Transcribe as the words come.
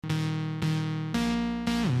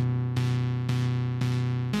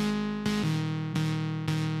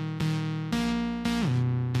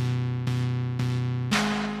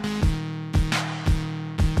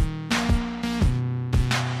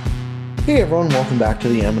Hey everyone, welcome back to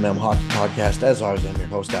the M&M Hockey Podcast. As always, I'm your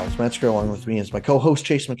host, Alex Metzger. Along with me is my co-host,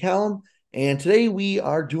 Chase McCallum. And today we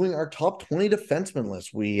are doing our top 20 defenseman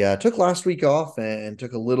list. We took last week off and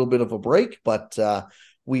took a little bit of a break, but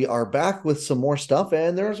we are back with some more stuff.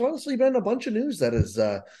 And there's honestly been a bunch of news that has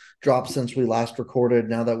dropped since we last recorded,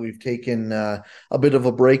 now that we've taken a bit of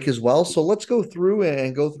a break as well. So let's go through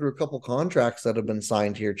and go through a couple contracts that have been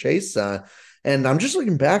signed here, Chase. And I'm just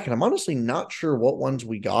looking back, and I'm honestly not sure what ones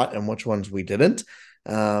we got and which ones we didn't.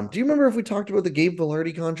 Do you remember if we talked about the Gabe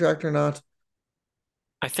Vilardi contract or not?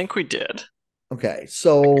 I think we did. Okay, I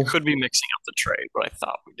so could be mixing up the trade, but I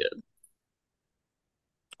thought we did.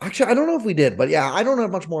 actually, I don't know if we did, but yeah, I don't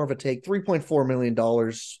have much more of a take. $3.4 million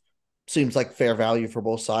seems like fair value for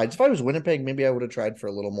both sides. If I was Winnipeg, maybe I would have tried for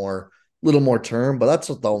a little more term, but that's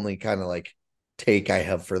the only kind of like take I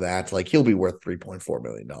have for that. Like he'll be worth $3.4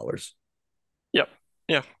 million. Yep.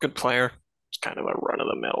 Yeah, good player. It's kind of a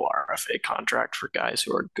run-of-the-mill RFA contract for guys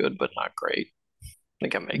who are good but not great. I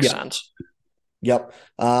think it makes Yeah. sense. Yep.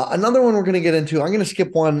 Another one we're going to get into. I'm going to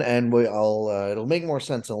skip one, and I'll it'll make more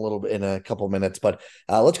sense in a little bit in a couple of minutes. But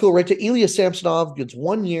let's go right to Ilya Samsonov. Gets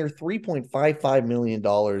 1 year, $3.55 million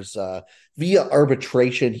via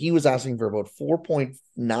arbitration. He was asking for about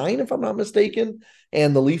 4.9, if I'm not mistaken,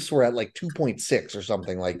 and the Leafs were at like 2.6 or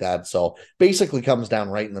something like that. So basically, comes down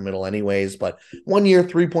right in the middle, anyways. But 1 year,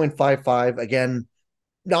 3.55. Again,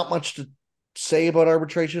 not much to say about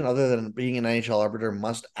arbitration other than being an NHL arbiter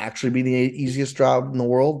must actually be the easiest job in the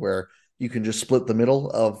world, where you can just split the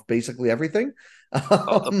middle of basically everything.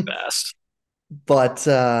 Oh, the Um, best. but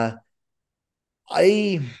I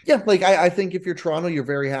think if you're Toronto, you're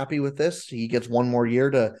very happy with this. He gets one more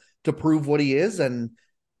year to prove what he is, and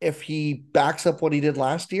if he backs up what he did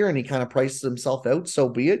last year and he kind of prices himself out, so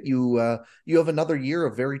be it. You have another year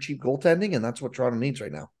of very cheap goaltending, and that's what Toronto needs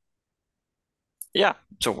right now. Yeah,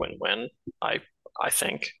 it's a win-win. I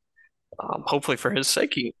think. Hopefully for his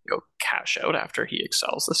sake, he can go cash out after he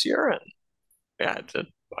excels this year, and yeah, it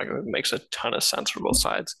makes a ton of sense for both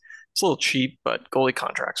sides. It's a little cheap, but goalie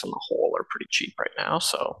contracts on the whole are pretty cheap right now,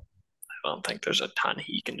 so I don't think there's a ton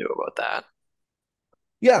he can do about that.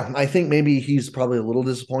 Yeah, I think maybe he's probably a little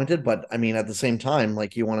disappointed, but I mean, at the same time,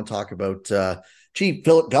 like you want to talk about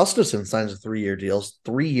Philip Gustafson signs a 3 year deal,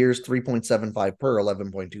 3 years, 3.75 per,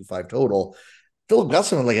 11.25 total. Philip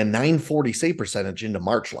Gustafson had like a 940 save percentage into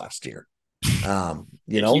March last year. You Yeah,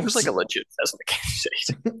 he know, was like a legit pheasant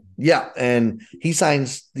candidate. yeah, and he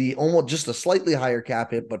signs the almost just a slightly higher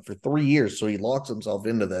cap hit, but for 3 years, so he locks himself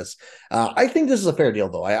into this. I think this is a fair deal,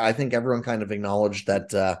 though. I think everyone kind of acknowledged that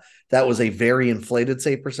that was a very inflated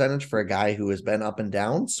save percentage for a guy who has been up and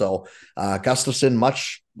down. So Gustafson,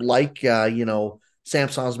 much like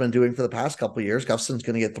Samson's been doing for the past couple of years, Gustafson's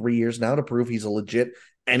going to get 3 years now to prove he's a legit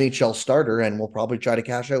NHL starter, and will probably try to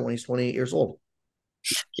cash out when he's 28 years old.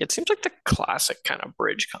 Yeah, it seems like the classic kind of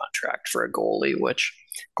bridge contract for a goalie, which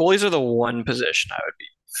goalies are the one position I would be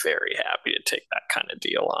very happy to take that kind of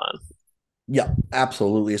deal on. Yeah,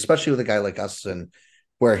 absolutely. Especially with a guy like us, and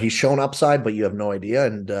where he's shown upside, but you have no idea.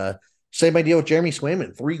 And same idea with Jeremy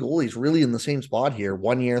Swayman. Three goalies really in the same spot here.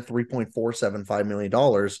 1 year, $3.475 million.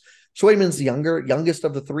 Swayman's the youngest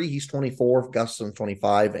of the three. He's 24, Gustin's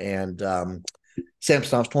 25, and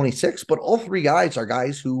Samsonov's 26. But all three guys are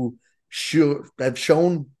guys who have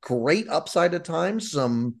shown great upside at times,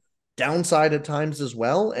 some downside at times as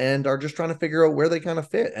well, and are just trying to figure out where they kind of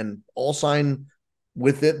fit, and all sign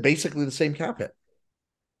with it basically the same cap hit.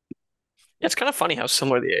 Yeah, it's kind of funny how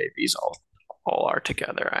similar the AAVs all are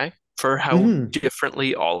together, right? For how Mm-hmm.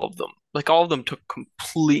 differently all of them took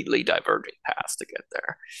completely diverging paths to get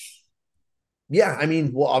there. Yeah, I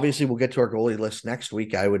mean, well, obviously we'll get to our goalie list next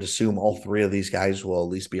week. I would assume all three of these guys will at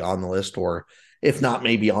least be on the list, or if not,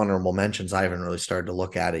 maybe honorable mentions. I haven't really started to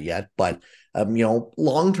look at it yet, but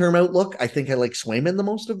long term outlook, I think I like Swayman the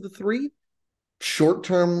most of the three. Short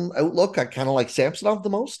term outlook, I kind of like Samsonov the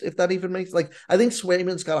most, if that even makes like. I think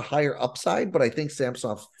Swayman's got a higher upside, but I think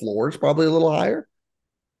Samsonov's floor is probably a little higher.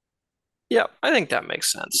 Yeah, I think that makes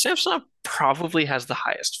sense. Samsonov probably has the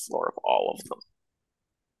highest floor of all of them,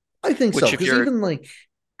 I think so, which if because you're a even like,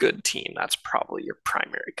 good team, that's probably your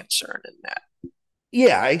primary concern in that.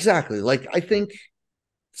 yeah, exactly. Like I think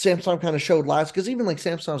Samsung kind of showed last, because even like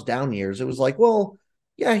Samsung's down years, it was like, well,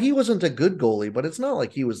 yeah, he wasn't a good goalie, but it's not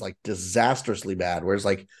like he was like disastrously bad. Whereas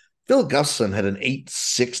like Phil Gusson had an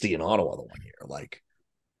 860 in Ottawa the 1 year. Like,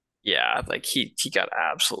 Yeah, like he got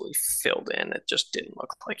absolutely filled in. It just didn't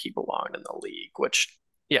look like he belonged in the league, which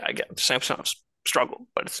yeah, again, Samsonov's struggled,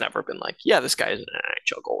 but it's never been like, yeah, this guy isn't an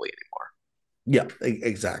NHL goalie anymore. yeah,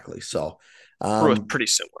 exactly. So, We're a um, pretty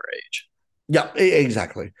similar age. yeah,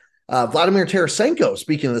 exactly. Vladimir Tarasenko,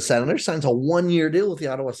 speaking of the Senators, signs a 1-year deal with the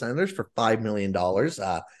Ottawa Senators for $5 million.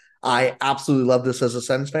 I absolutely love this as a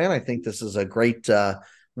Sens fan. I think this is a great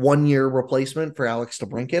 1-year replacement for Alex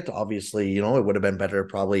DeBrincat. Obviously, it would have been better to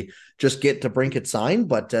probably just get DeBrincat signed,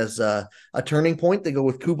 but as a turning point, they go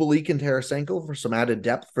with Kubalik and Tarasenko for some added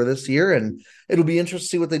depth for this year, and it'll be interesting to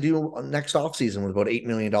see what they do next offseason with about $8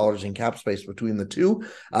 million in cap space between the two.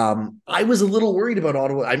 I was a little worried about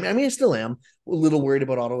Ottawa. I mean, I still am a little worried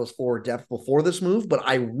about Ottawa's forward depth before this move, but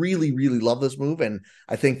I really, really love this move, and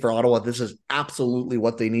I think for Ottawa, this is absolutely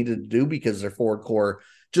what they needed to do because their forward core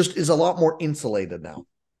just is a lot more insulated now.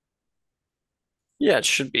 Yeah, it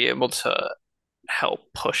should be able to help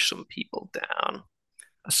push some people down,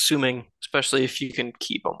 assuming, especially if you can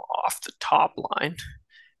keep them off the top line,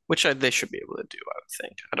 which they should be able to do, I would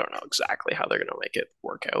think. I don't know exactly how they're going to make it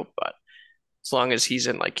work out, but as long as he's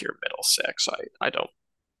in like your middle six, I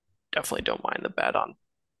definitely don't mind the bet on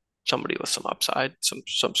somebody with some upside, some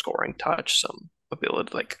scoring touch, some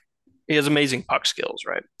ability. Like he has amazing puck skills,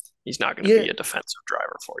 right? He's not going to be a defensive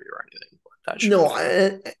driver for you or anything. But that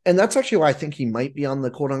should and that's actually why I think he might be on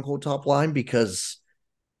the quote unquote top line because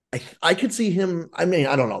I could see him. I mean,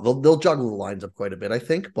 I don't know. They'll juggle the lines up quite a bit, I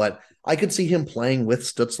think, but I could see him playing with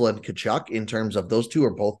Stützle and Tkachuk in terms of those two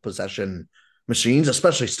are both possession machines,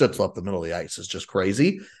 especially Stützle up the middle of the ice is just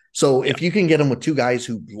crazy. So if you can get him with two guys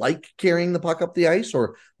who like carrying the puck up the ice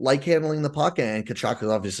or like handling the puck, and Tkachuk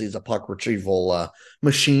obviously is a puck retrieval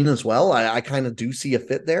machine as well, I kind of do see a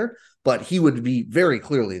fit there. But he would be very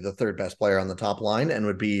clearly the third best player on the top line and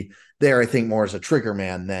would be there, I think, more as a trigger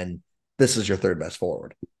man than this is your third best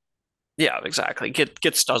forward. Yeah, exactly.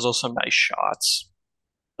 Get Stuzzle some nice shots,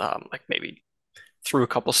 like maybe through a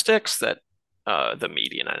couple sticks that the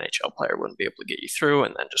median NHL player wouldn't be able to get you through,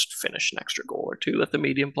 and then just finish an extra goal or two that the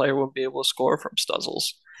median player wouldn't be able to score from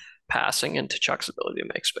Stuzzle's passing and Tkachuk's ability to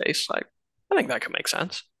make space. Like, I think that could make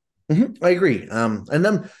sense. I agree. And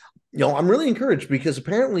then, I'm really encouraged because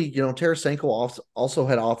apparently, Tarasenko also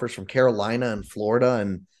had offers from Carolina and Florida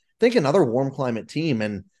and I think another warm climate team.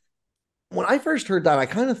 And when I first heard that, I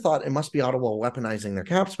kind of thought it must be Ottawa weaponizing their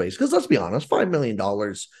cap space because let's be honest, $5 million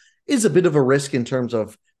is a bit of a risk in terms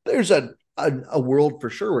of there's a world for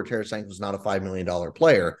sure where Tarasenko is not a $5 million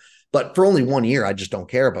player, but for only 1 year, I just don't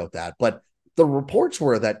care about that. But the reports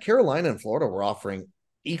were that Carolina and Florida were offering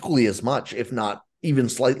equally as much, if not even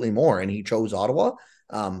slightly more, and he chose Ottawa.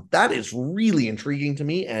 That is really intriguing to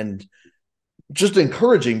me and just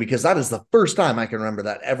encouraging because that is the first time I can remember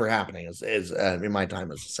that ever happening is in my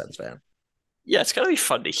time as a Sens fan. Yeah, it's going to be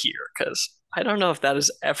fun to hear because I don't know if that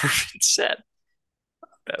has ever been said.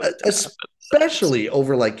 Especially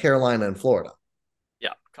over like Carolina and Florida.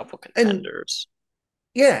 Yeah, a couple contenders.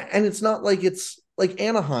 And it's not like it's like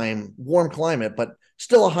Anaheim, warm climate, but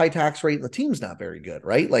still a high tax rate and the team's not very good,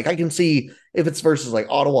 right? Like I can see if it's versus like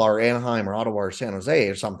Ottawa or Anaheim or Ottawa or San Jose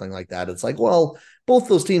or something like that. It's like, well, both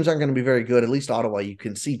those teams aren't going to be very good. At least Ottawa, you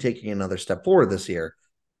can see taking another step forward this year.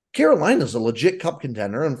 Carolina's a legit cup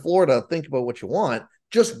contender, and Florida, think about what you want,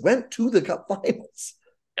 just went to the cup finals.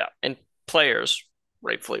 Yeah, and players,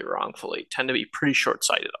 rightfully or wrongfully, tend to be pretty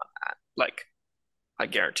short-sighted on that. Like, I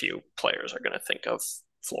guarantee you players are going to think of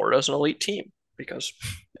Florida as an elite team because,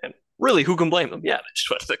 and really, who can blame them? Yeah, they just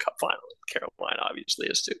went to the cup final. Carolina obviously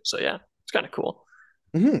is too. So, yeah, it's kind of cool.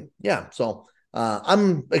 Yeah, so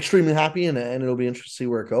I'm extremely happy, and it'll be interesting to see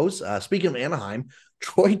where it goes. Speaking of Anaheim,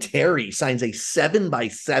 Troy Terry signs a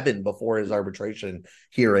 7x7 before his arbitration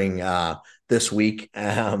hearing this week.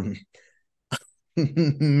 Man,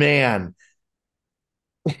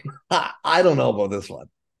 I don't know about this one.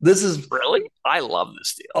 This is really, I love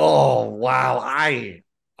this deal. Oh wow,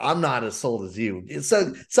 I'm not as sold as you.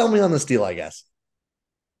 So sell me on this deal, I guess.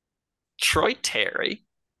 Troy Terry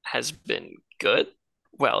has been good,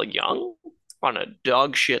 young on a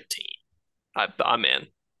dog shit team. I'm in.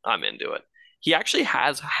 I'm into it. He actually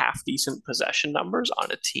has half decent possession numbers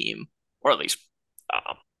on a team, or at least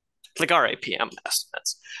like our APM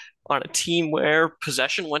estimates, on a team where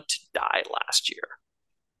possession went to die last year.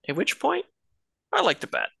 At which point, I like the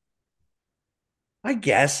bet. I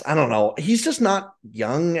guess. I don't know. He's just not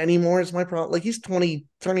young anymore is my problem. Like he's 20,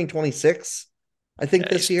 turning 26, I think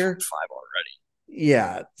this year. 25 already.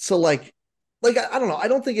 Yeah. So like I don't know. I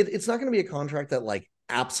don't think it's not going to be a contract that like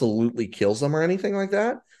absolutely kills him or anything like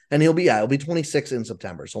that. And he'll be 26 in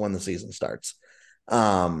September. So when the season starts.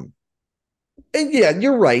 And yeah,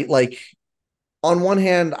 you're right. Like on one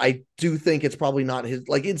hand, I do think it's probably not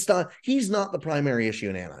he's not the primary issue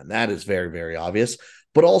in Anaheim. That is very, very obvious.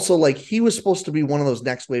 But also like he was supposed to be one of those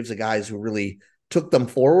next waves of guys who really took them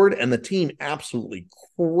forward, and the team absolutely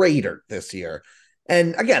cratered this year.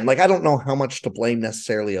 And again, like I don't know how much to blame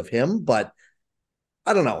necessarily of him, but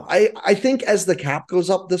I don't know. I think as the cap goes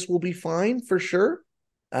up, this will be fine for sure.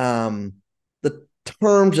 The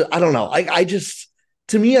terms, I don't know. I just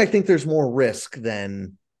to me, I think there's more risk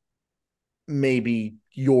than maybe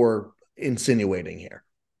you're insinuating here.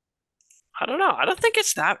 I don't know. I don't think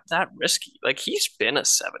it's that risky. Like he's been a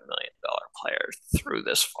 $7 million player through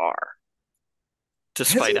this far,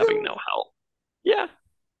 Has despite he having though? no help. Yeah,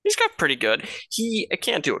 he's got pretty good. He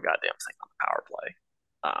can't do a goddamn thing on the power play,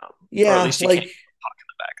 or at Yeah, least he can't like get the puck in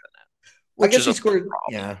the back of the net, I which guess is he a scored. problem.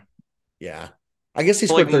 Yeah, yeah. I guess he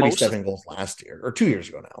But like scored most of 37 goals last year or 2 years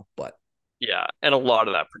ago now, but yeah, and a lot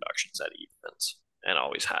of that production's at evens and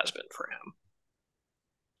always has been for him.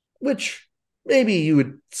 which maybe you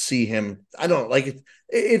would see him. I don't know, like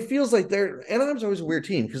it feels like they're Anaheim's always a weird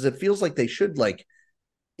team because it feels like they should like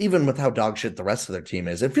even with how dog shit the rest of their team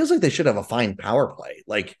is, it feels like they should have a fine power play.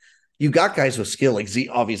 Like you got guys with skill, like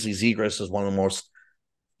obviously Zegras is one of the most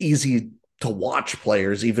easy to watch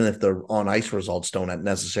players, even if the on ice results don't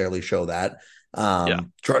necessarily show that. Yeah,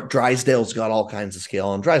 Drysdale's got all kinds of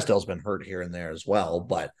skill, and Drysdale's been hurt here and there as well.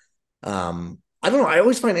 But I don't know. I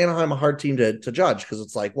always find Anaheim a hard team to judge because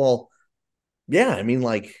it's like, well, yeah, I mean,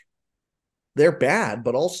 like they're bad,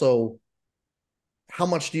 but also how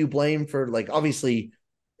much do you blame for like obviously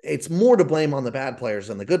it's more to blame on the bad players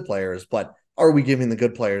than the good players, but are we giving the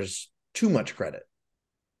good players too much credit?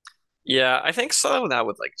 yeah. I think some of that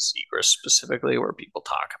with like Zegras specifically, where people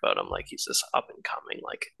talk about him like he's this up and coming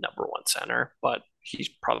like number one center, but he's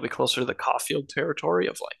probably closer to the Caulfield territory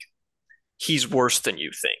of like he's worse than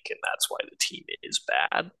you think, and that's why the team is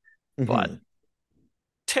bad. But Mm-hmm.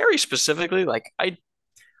 Terry specifically, like I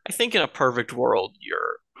think in a perfect world,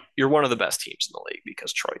 you're one of the best teams in the league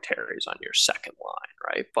because Troy Terry's on your second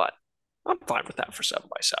line, right? But I'm fine with that for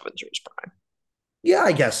 7x7 through his prime. Yeah,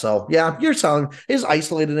 I guess so. Yeah, you're selling his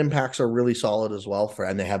isolated impacts are really solid as well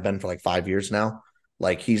and they have been for like 5 years now.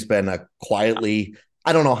 Like he's been a quietly,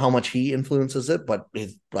 I don't know how much he influences it, but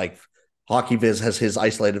his like Hockey Viz has his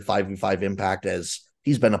isolated 5v5 impact as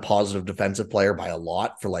he's been a positive defensive player by a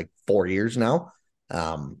lot for like 4 years now.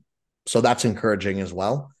 Um, so that's encouraging as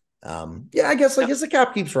well. Yeah, I guess like Yeah, as the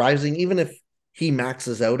cap keeps rising, even if he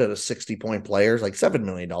maxes out at a 60-point player, like $7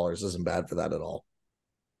 million isn't bad for that at all.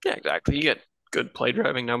 yeah, exactly. You get good play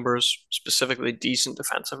driving numbers, specifically decent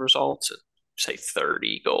defensive results, at, say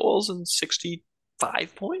 30 goals and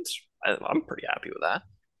 65 points. I'm pretty happy with that.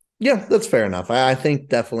 Yeah, that's fair enough. I think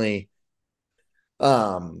definitely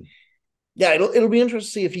um yeah, it'll be interesting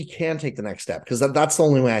to see if he can take the next step because that's the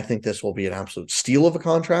only way I think this will be an absolute steal of a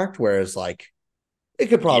contract. Whereas like it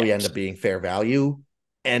could probably end Yes. up being fair value.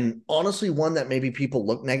 And honestly, one that maybe people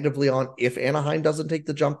look negatively on if Anaheim doesn't take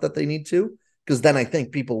the jump that they need to, because then I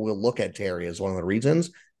think people will look at Terry as one of the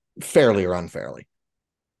reasons, fairly or unfairly.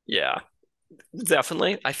 Yeah,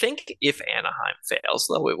 definitely. I think if Anaheim fails,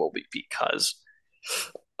 though, it will be because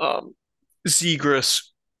um, Zegras,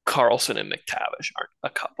 Carlson, and McTavish aren't a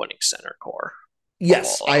cup winning center core above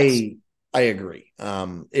Yes, all else. I agree.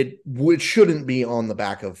 It shouldn't be on the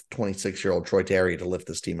back of 26-year-old Troy Terry to lift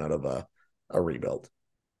this team out of a rebuild.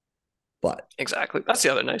 But Exactly. That's the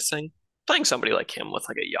other nice thing. Playing somebody like him with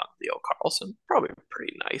like a young Leo Carlson, probably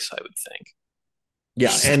pretty nice, I would think.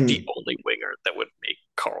 yeah, He's like the and only winger that would make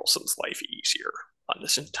Carlson's life easier on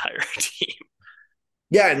this entire team,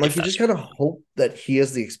 yeah, and like if you that's just kind of hope that he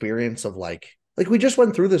has the experience of like we just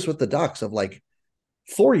went through this with the Ducks of like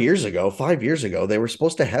 4 years ago, 5 years ago, they were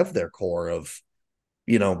supposed to have their core of,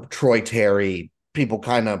 Troy Terry. People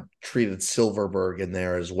kind of treated Silverberg in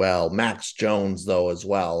there as well. Max Jones, though, as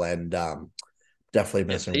well. And definitely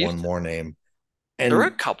yeah, missing one more name. there were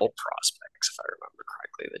a And couple prospects, if I remember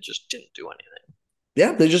correctly, that just didn't do anything.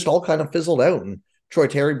 yeah, they just all kind of fizzled out. And Troy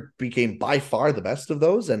Terry became by far the best of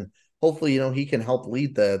those. And hopefully, he can help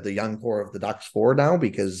lead the young core of the Ducks forward now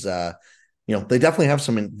because they definitely have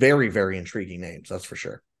some very, very intriguing names, that's for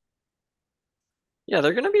sure. Yeah,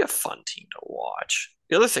 they're going to be a fun team to watch.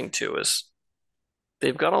 The other thing too is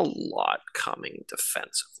they've got a lot coming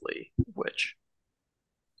defensively, which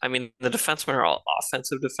I mean, the defensemen are all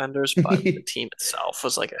offensive defenders, but the team itself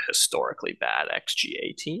was like a historically bad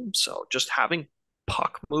XGA team. So just having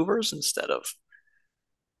puck movers instead of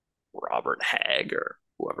Robert Hagg or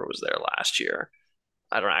whoever was there last year.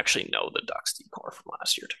 I don't actually know the Ducks decor from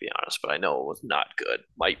last year, to be honest, but I know it was not good.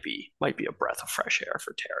 Might be a breath of fresh air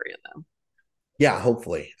for Terry and them. Yeah,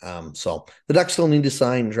 hopefully. So the Ducks still need to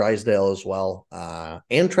sign Drysdale as well,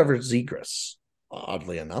 and Trevor Zegras.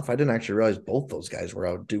 Oddly enough, I didn't actually realize both those guys were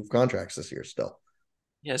out due contracts this year still.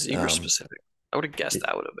 Yeah, Zegers Um, specific. I would have guessed it-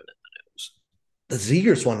 that would have been in the news. the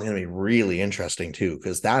Zegers one's going to be really interesting too,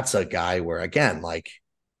 because that's a guy where, again, like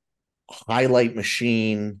highlight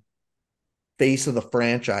machine, face of the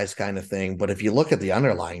franchise kind of thing. But if you look at the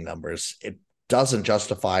underlying numbers, it doesn't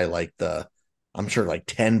justify like I'm sure like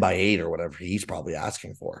 10 by 8 or whatever he's probably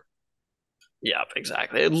asking for. Yeah,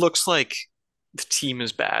 exactly. It looks like the team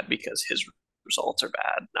is bad because his results are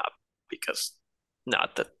bad,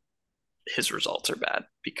 not that his results are bad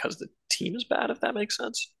because the team is bad, if that makes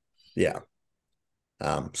sense. Yeah.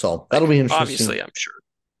 So Like, that'll be interesting. obviously, I'm sure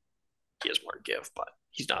he has more to give, but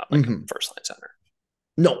he's not like a Mm-hmm. first line center.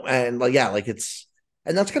 No, and like yeah, like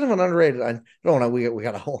and that's kind of an underrated. I don't know. We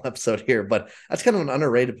got a whole episode here, but that's kind of an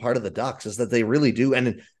underrated part of the Ducks is that they really do,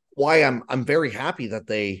 and why I'm very happy that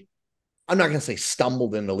they. I'm not going to say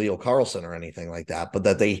stumbled into Leo Carlson or anything like that, but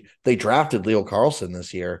that they drafted Leo Carlson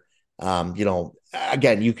this year.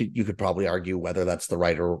 Again, you could probably argue whether that's the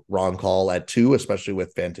right or wrong call at 2, especially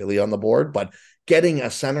with Fantilli on the board, but getting a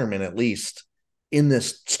centerman at least in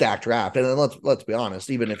this stacked draft, and then let's be honest,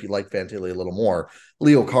 even if you like Fantilli a little more,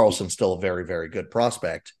 Leo Carlson's still a very, very good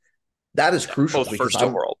prospect. That is Yeah, crucial both because first I'm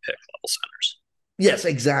overall pick level centers. yes,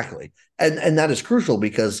 exactly. And that is crucial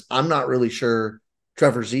because I'm not really sure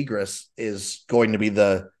Trevor Zegras is going to be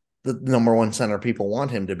the number one center people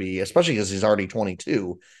want him to be, especially because he's already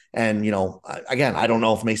 22. And, again, I don't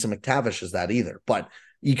know if Mason McTavish is that either, but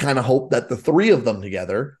you kind of hope that the three of them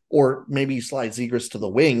together, or maybe you slide Zegras to the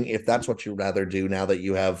wing if that's what you'd rather do now that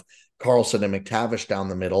you have Carlson and McTavish down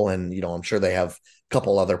the middle. And, I'm sure they have a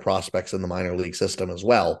couple other prospects in the minor league system as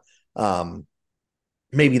well.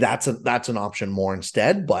 Maybe that's an option more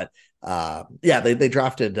instead. But yeah, they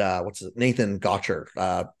drafted Nathan Gotcher,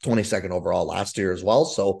 22nd overall last year as well.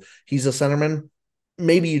 So he's a centerman.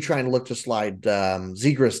 Maybe you try and look to slide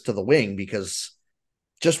Zegras to the wing because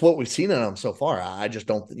just what we've seen in him so far, I just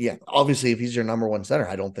don't. Yeah, obviously, if he's your number one center,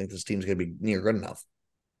 I don't think this team's going to be near good enough.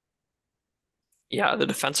 Yeah, the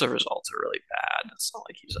defensive results are really bad. It's not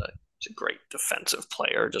like he's a great defensive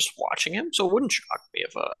player just watching him. So it wouldn't shock me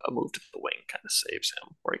if a move to the wing kind of saves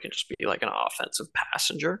him, or he can just be like an offensive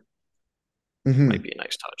passenger. Might Mm-hmm. be a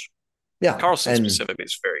nice touch. Yeah, Carlson and specifically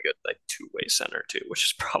is very good, like two-way center too, which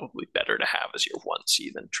is probably better to have as your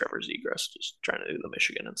 1C than Trevor Zegras just trying to do the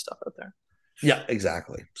Michigan and stuff out there. yeah,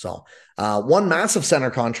 exactly. So, one massive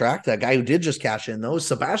center contract, a guy who did just cash in, though, is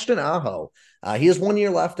Sebastian Aho. He has 1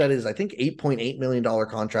 year left at his, I think, $8.8 million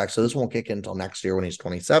contract. So, this won't kick in until next year when he's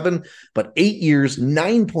 27. But 8 years,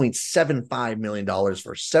 $9.75 million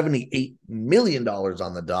for $78 million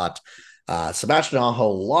on the dot. Sebastian Aho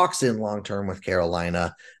locks in long term with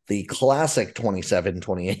Carolina, the classic 27,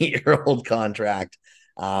 28-year-old contract.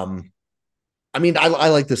 I mean, I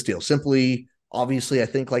like this deal. Simply, obviously, I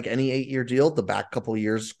think like any 8 year deal, the back couple of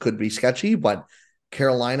years could be sketchy, but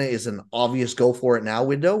Carolina is an obvious go for it now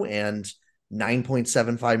window, and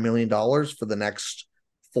 $9.75 million for the next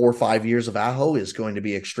 4 or 5 years of Aho is going to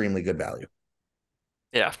be extremely good value.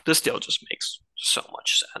 Yeah, this deal just makes so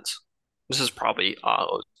much sense. This is probably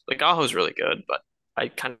Aho's. Like Aho's really good, but I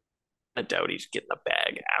kind of doubt he's getting the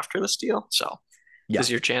bag after this deal. So this Yeah.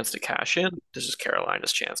 is your chance to cash in. This is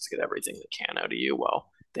Carolina's chance to get everything they can out of you. Well,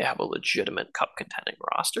 they have a legitimate cup contending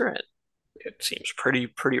roster, and it seems pretty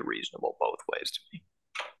reasonable both ways to me.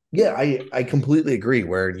 Yeah, I completely agree.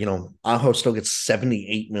 Where Aho still gets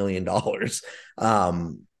 $78 million,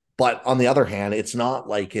 but on the other hand, it's not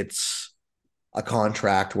like it's a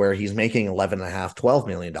contract where he's making 11 and a half, $12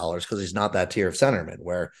 million because he's not that tier of centerman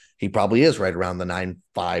where he probably is right around the 9,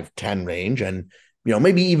 5, 10 range, and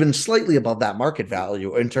maybe even slightly above that market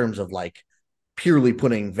value in terms of like purely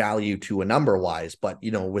putting value to a number wise. But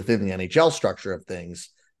within the NHL structure of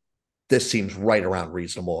things, this seems right around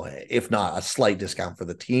reasonable, if not a slight discount for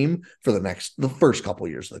the team for the first couple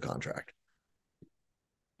of years of the contract.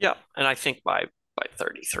 Yeah, and I think by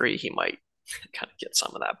 33 he might kind of get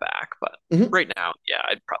some of that back. But Mm-hmm. right now, yeah,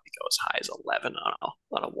 I'd probably go as high as 11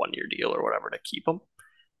 on a 1 year deal or whatever to keep him.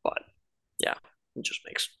 But yeah, it just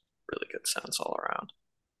makes really good sense all around.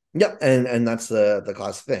 Yep, and that's the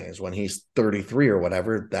classic thing is when he's 33 or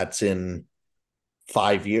whatever, that's in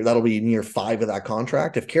 5 years. That'll be in year 5 of that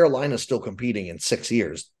contract. If Carolina's still competing in 6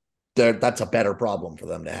 years, that's a better problem for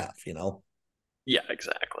them to have. Yeah,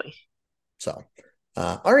 exactly. So,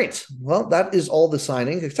 all right. Well, that is all the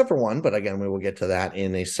signings except for one, but again, we will get to that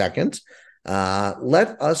in a second.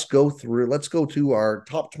 Let's go to our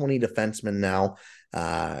top 20 defensemen now.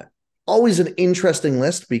 Always an interesting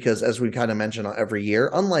list because, as we kind of mention every year,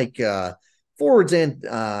 unlike forwards and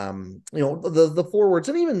the forwards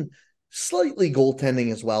and even slightly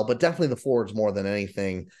goaltending as well, but definitely the forwards more than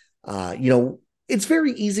anything. it's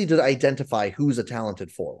very easy to identify who's a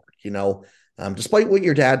talented forward. Despite what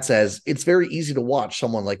your dad says, it's very easy to watch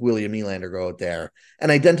someone like William Nylander go out there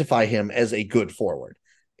and identify him as a good forward.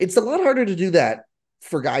 It's a lot harder to do that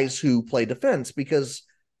for guys who play defense because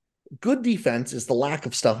good defense is the lack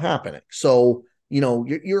of stuff happening. So,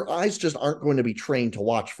 your eyes just aren't going to be trained to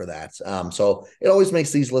watch for that. So it always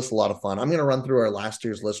makes these lists a lot of fun. I'm going to run through our last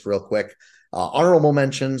year's list real quick. Honorable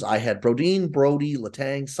mentions, I had Brodin, Brody,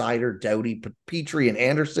 Letang, Sider, Doughty, Petrie, and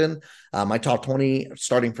Anderson. My top 20,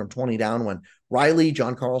 starting from 20 down, went Riley,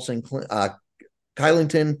 John Carlson,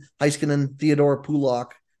 Kylington, Heiskanen, Theodore,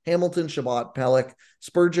 Pulak, Hamilton, Shabbat, Pelech,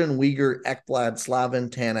 Spurgeon, Uyghur, Ekblad, Slavin,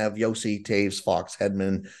 Tanev, Yossi, Taves, Fox,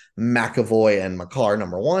 Hedman, McAvoy, and Makar.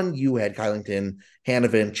 Number one, you had Kylington,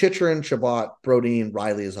 Hanovan, Chychrun, Shabbat, Brodin,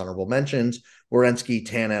 Riley as honorable mentions, Werenski,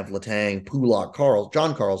 Tanev, Letang, Pulak,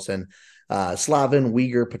 John Carlson, Slavin,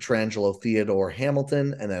 Uyghur, Petrangelo, Theodore,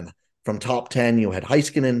 Hamilton, and then from top 10, you had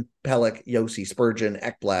Heiskanen, Pelech, Yossi, Spurgeon,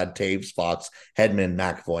 Ekblad, Taves, Fox, Hedman,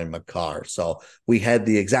 McAvoy, Makar. So we had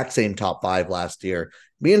the exact same top 5 last year.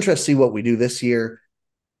 Be interested to see what we do this year.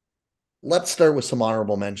 Let's start with some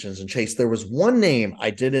honorable mentions. And Chase, there was one name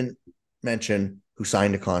I didn't mention who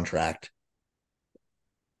signed a contract.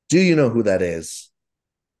 Do you know who that is?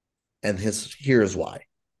 And here's why.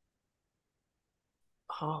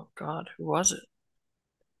 Oh God, who was it?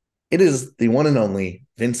 It is the one and only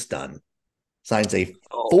Vince Dunn. Signs a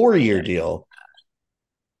 4-year deal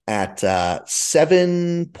at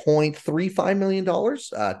 $7.35 million,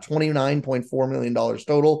 $29.4 million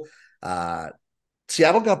total.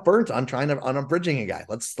 Seattle got burnt on on bridging a guy.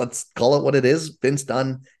 Let's call it what it is. Vince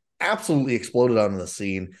Dunn absolutely exploded onto the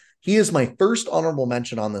scene. He is my first honorable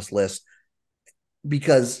mention on this list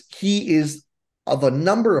because he is of a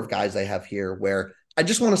number of guys I have here where I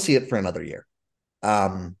just want to see it for another year.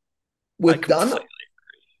 With Dunn,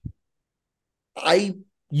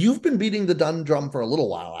 you've been beating the Dunn drum for a little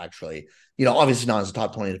while, actually. Obviously not as a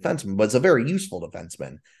top 20 defenseman, but it's a very useful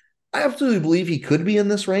defenseman. I absolutely believe he could be in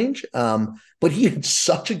this range, but he had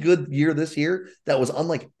such a good year this year that was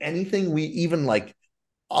unlike anything we even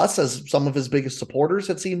us as some of his biggest supporters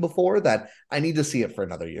had seen before, that I need to see it for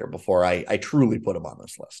another year before I truly put him on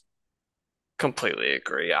this list. Completely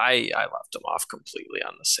agree. I left him off completely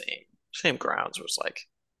on the same grounds. It was like,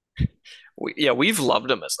 we've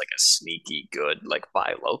loved him as like a sneaky good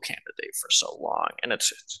buy low candidate for so long, and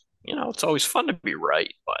it's always fun to be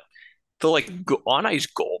right, but the on ice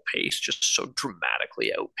goal pace just so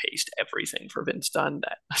dramatically outpaced everything for Vince Dunn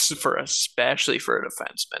that especially for a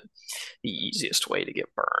defenseman, the easiest way to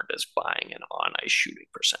get burned is buying an on ice shooting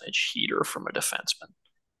percentage heater from a defenseman.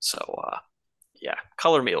 So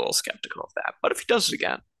color me a little skeptical of that, but if he does it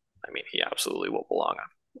again, I mean, he absolutely will belong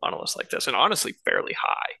on a list like this, and honestly, fairly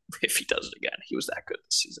high if he does it again. He was that good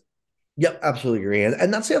this season. Yep, absolutely agree,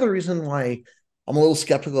 and that's the other reason why I'm a little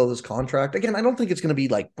skeptical of this contract. Again, I don't think it's going to be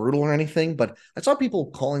brutal or anything, but I saw people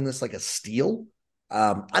calling this a steal.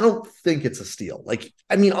 I don't think it's a steal.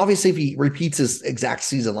 Obviously, if he repeats his exact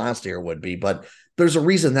season last year, it would be, but there's a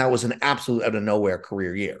reason that was an absolute out of nowhere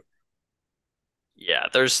career year. Yeah,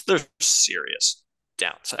 there's serious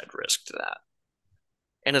downside risk to that,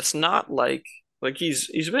 and it's not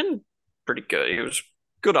he's been pretty good. He was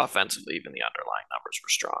good offensively, even the underlying numbers were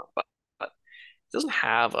strong, but he doesn't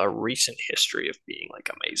have a recent history of being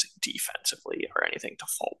amazing defensively or anything to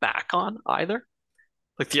fall back on either.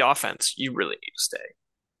 The offense, you really need to stay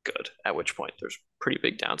good, at which point there's pretty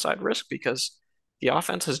big downside risk because the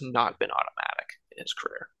offense has not been automatic in his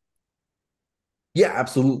career. Yeah,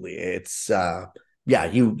 absolutely. It's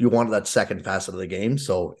you wanted that second facet of the game,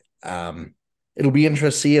 so it'll be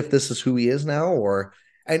interesting to see if this is who he is now,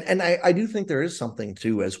 and I do think there is something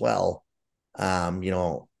too as well. I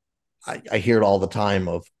hear it all the time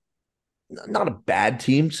of not a bad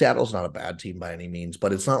team. Seattle's not a bad team by any means,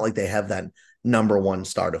 but it's not like they have that number one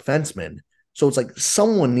star defenseman. So it's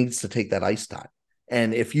someone needs to take that ice time.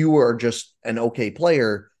 And if you are just an okay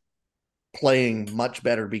player playing much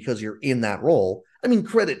better because you're in that role, I mean,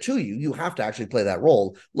 credit to you. You have to actually play that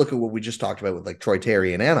role. Look at what we just talked about with Troy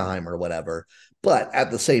Terry and Anaheim or whatever. But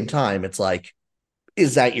at the same time, it's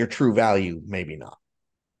is that your true value? Maybe not.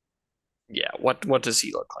 Yeah, what does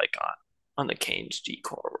he look like on the Canes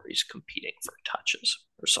decor where he's competing for touches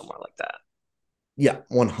or somewhere like that? Yeah,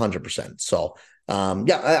 100%. So,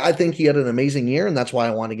 I think he had an amazing year, and that's why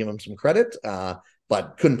I want to give him some credit,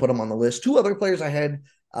 but couldn't put him on the list. Two other players I had,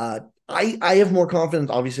 I have more confidence,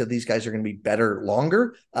 obviously, that these guys are going to be better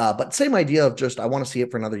longer, but same idea of just I want to see it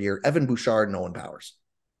for another year. Evan Bouchard and Owen Powers.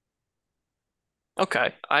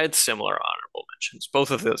 Okay, I had similar honorable mentions.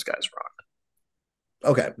 Both of those guys were on it.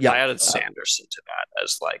 Okay, yeah. I added Sanderson to that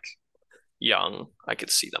as young, I could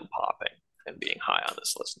see them popping and being high on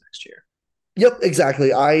this list next year. Yep,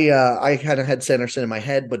 exactly. I kind of had Sanderson in my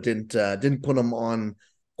head, but didn't put him on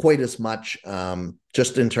quite as much.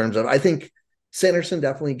 Just in terms of, I think Sanderson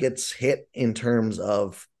definitely gets hit in terms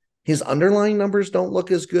of his underlying numbers don't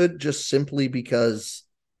look as good, just simply because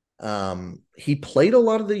he played a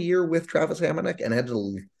lot of the year with Travis Hamonic and had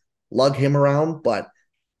to lug him around. But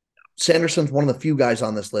Sanderson's one of the few guys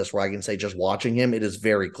on this list where I can say, just watching him, it is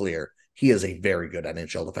very clear he is a very good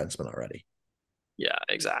NHL defenseman already. Yeah,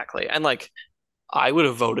 exactly. And like I would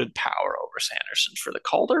have voted Power over Sanderson for the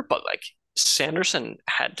Calder, but like Sanderson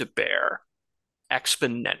had to bear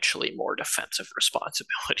exponentially more defensive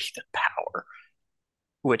responsibility than Power,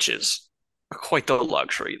 which is quite the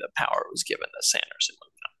luxury that Power was given that Sanderson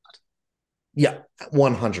was not. Yeah,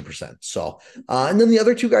 100%. So, and then the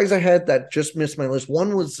other two guys I had that just missed my list.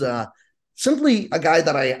 One was simply a guy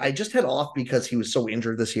that I just had off because he was so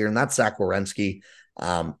injured this year, and that's Zach Werenski.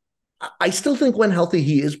 I still think when healthy,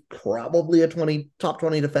 he is probably a top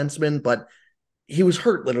 20 defenseman, but he was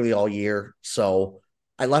hurt literally all year. So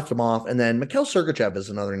I left him off. And then Mikhail Sergachev is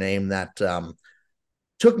another name that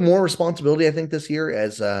took more responsibility, I think, this year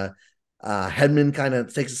as Hedman kind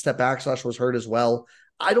of takes a step back. Sash was hurt as well.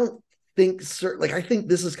 I don't think, I think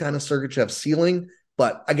this is kind of Sergachev's ceiling.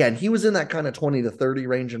 But again, he was in that kind of 20 to 30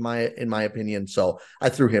 range in my opinion. So I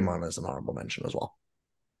threw him on as an honorable mention as well.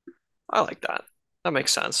 I like that. That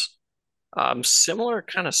makes sense. Similar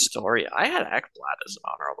kind of story. I had Ekblad as an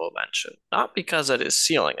honorable mention, not because at his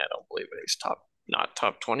ceiling, I don't believe he's not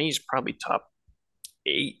top 20. He's probably top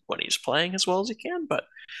 8 when he's playing as well as he can, but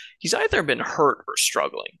he's either been hurt or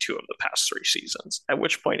struggling 2 of the past 3 seasons, at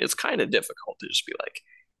which point it's kind of difficult to just be like,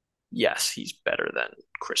 yes, he's better than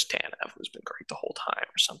Chris Tanev, who's been great the whole time,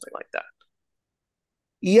 or something like that.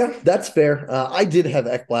 Yeah, that's fair. I did have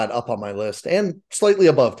Ekblad up on my list and slightly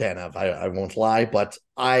above Tanev. I won't lie, but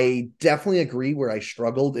I definitely agree where I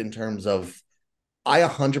struggled in terms of I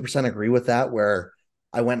 100% agree with that. Where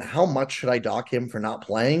I went, how much should I dock him for not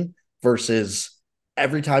playing versus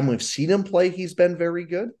every time we've seen him play, he's been very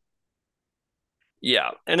good.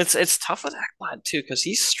 Yeah, and it's tough with Ekblad too because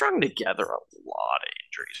he's strung together a lot of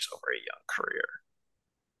injuries over a young career.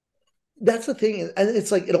 That's the thing. And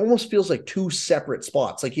it's like, it almost feels like two separate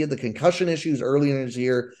spots. Like he had the concussion issues early in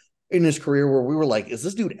his career where we were like, is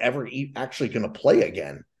this dude ever actually going to play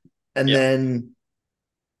again? And Yeah, then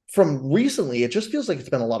from recently, it just feels like it's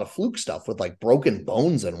been a lot of fluke stuff with like broken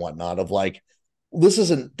bones and whatnot of like, this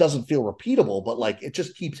doesn't feel repeatable, but like it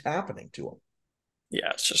just keeps happening to him.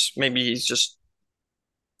 yeah, it's just maybe he's just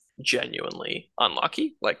genuinely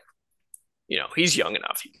unlucky. Like, he's young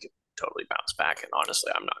enough, he could totally bounce back. And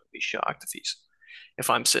honestly, I'm not gonna be shocked if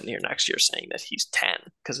I'm sitting here next year saying that he's 10,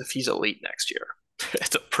 because if he's elite next year,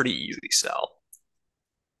 it's a pretty easy sell.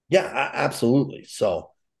 Yeah, absolutely.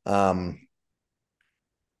 So, yeah,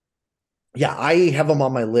 I have him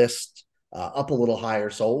on my list up a little higher.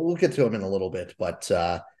 So we'll get to him in a little bit. But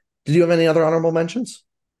did you have any other honorable mentions?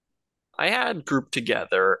 I had grouped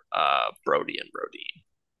together Brody and Brodeen.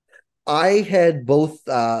 I had both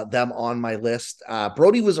them on my list.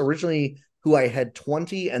 Brody was originally who I had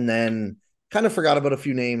 20 and then kind of forgot about a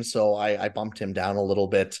few names. So I bumped him down a little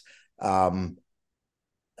bit. Um,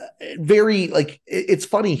 very like it's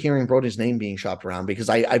funny hearing Brody's name being shopped around because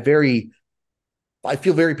I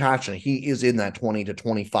feel very passionate. He is in that 20 to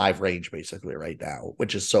 25 range basically right now,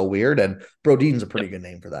 which is so weird. And Brodeen's a pretty Yep. good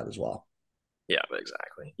name for that as well. Yeah,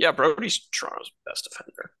 exactly. Yeah, Brody's Toronto's best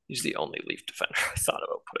defender. He's the only Leaf defender I thought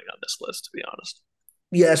about putting on this list, to be honest.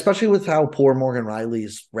 Yeah, especially with how poor Morgan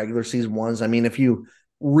Riley's regular season was. I mean, if you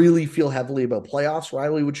really feel heavily about playoffs,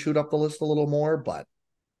 Riley would shoot up the list a little more, but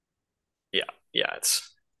Yeah, yeah,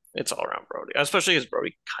 it's all around Brody, especially because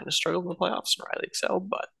Brody kind of struggled in the playoffs and Riley excelled.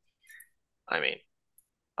 But I mean,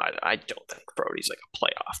 I don't think Brody's like a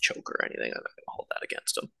playoff choker or anything. I'm not going to hold that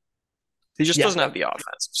against him. He just yeah, doesn't have the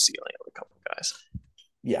offensive ceiling of a couple of guys.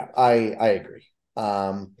 yeah, I agree.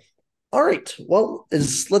 All right. Well,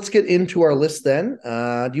 let's get into our list then.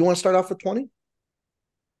 Do you want to start off with 20?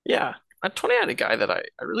 Yeah, at 20, I had a guy that I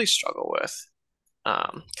really struggle with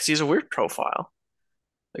because he's a weird profile.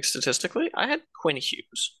 Like statistically, I had Quinn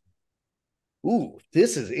Hughes. Ooh,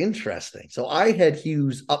 this is interesting. So I had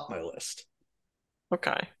Hughes up my list.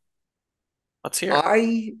 Okay, let's hear it.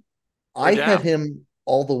 I I Where'd you had have him? him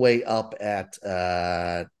all the way up at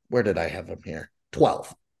where did I have him here?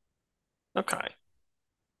 12. Okay.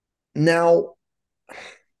 Now,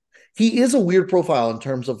 he is a weird profile in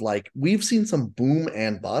terms of like we've seen some boom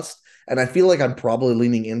and bust, and I feel like I'm probably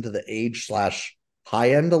leaning into the age slash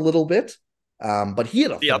high end a little bit. But he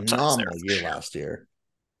had a The upside's there phenomenal for year sure. last year.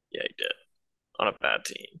 Yeah, he did on a bad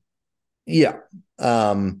team. Yeah.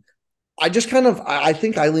 I just I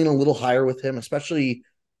think I lean a little higher with him, especially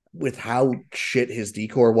with how shit his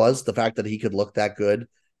decor was. The fact that he could look that good.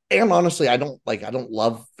 And honestly, I don't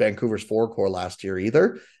love Vancouver's forecore last year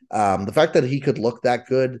either. The fact that he could look that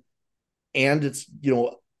good, and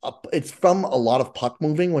it's from a lot of puck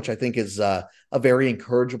moving, which I think is a very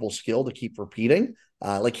encourageable skill to keep repeating.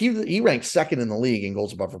 Like he ranked second in the league in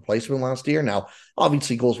goals above replacement last year. Now,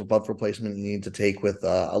 obviously, goals above replacement you need to take with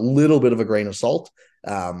a little bit of a grain of salt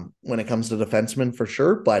when it comes to defensemen for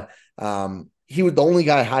sure. But he was the only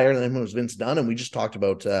guy higher than him was Vince Dunn, and we just talked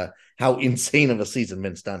about how insane of a season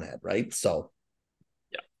Vince Dunn had, right? So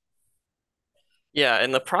Yeah. Yeah,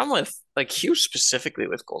 and the problem with like Hughes specifically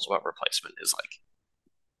with goals above replacement is like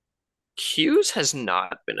Hughes has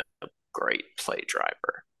not been a great play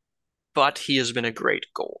driver, but he has been a great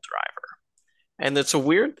goal driver. And it's a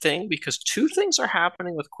weird thing because two things are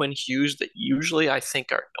happening with Quinn Hughes that usually I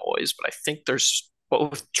think are noise, but I think there's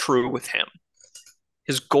both true with him.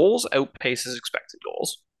 His goals outpace his expected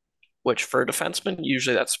goals, which for a defenseman,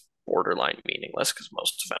 usually that's borderline meaningless because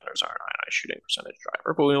most defenders are an eye shooting percentage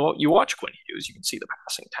driver. But when you watch Quinn Hughes, you can see the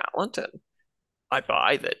passing talent, and I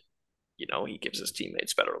buy that, he gives his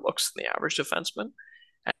teammates better looks than the average defenseman.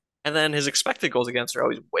 And then his expected goals against are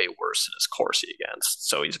always way worse than his Corsi against.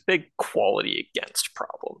 So he's a big quality against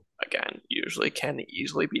problem. Again, usually can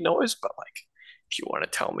easily be noise, but like if you want to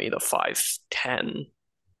tell me the 5'10"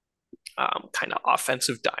 kind of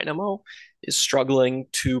offensive dynamo is struggling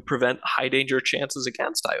to prevent high danger chances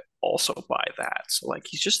against, I also buy that. So like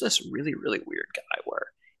he's just this really, really weird guy where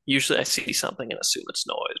usually I see something and assume it's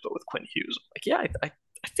noise, but with Quinn Hughes, I'm like, yeah,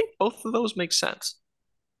 I think both of those make sense.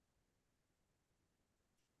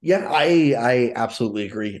 yeah, I absolutely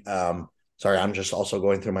agree. Sorry, I'm just also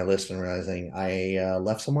going through my list and realizing I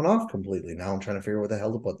left someone off completely. Now I'm trying to figure out where the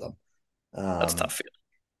hell to put them. That's Um, tough.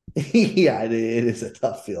 yeah, it is a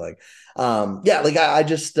tough feeling. Yeah, like I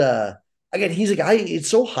just again, he's a guy. It's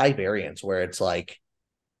so high variance where it's like,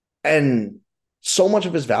 and so much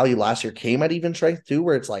of his value last year came at even strength too.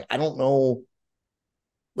 Where it's like, I don't know.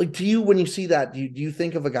 Like, to you, when you see that, do you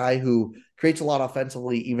think of a guy who creates a lot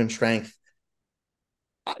offensively, even strength?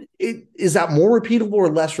 Is that more repeatable or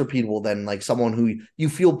less repeatable than like someone who you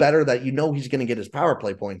feel better that he's going to get his power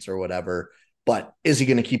play points or whatever, but is he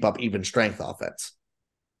going to keep up even strength offense?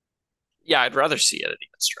 Yeah, I'd rather see it at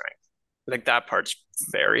even strength. Like that part's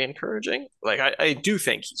very encouraging. Like I do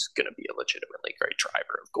think he's going to be a legitimately great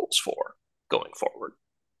driver of goals for going forward.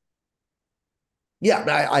 Yeah,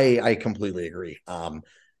 I completely agree.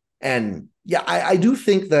 And yeah, I do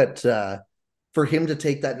think that for him to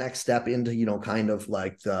take that next step into, kind of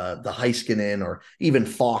like the Heiskanen or even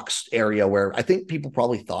Fox area where I think people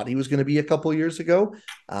probably thought he was going to be a couple years ago.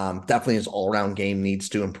 Definitely his all around game needs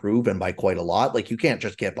to improve and by quite a lot. Like you can't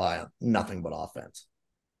just get by nothing but offense.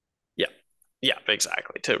 Yeah. Yeah,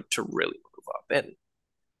 exactly. To really move up. And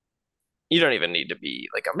you don't even need to be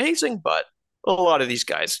like amazing, but a lot of these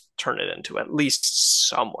guys turn it into at least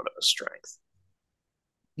somewhat of a strength.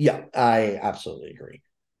 Yeah, I absolutely agree.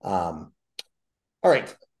 Um, all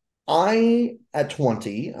right. At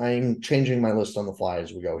 20, I'm changing my list on the fly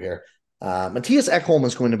as we go here. Matthias Ekholm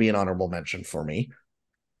is going to be an honorable mention for me.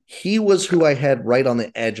 He was who I had right on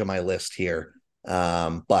the edge of my list here.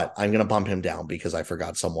 But I'm going to bump him down because I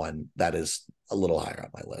forgot someone that is a little higher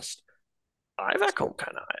on my list. I've So, echoed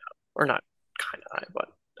kind of high up, or not kind of high, but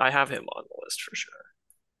I have him on the list for sure.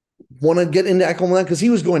 want to get into Ekholm because he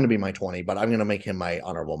was going to be my 20, but I'm going to make him my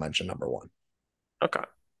honorable mention number one. Okay.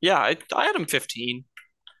 Yeah, I had him 15.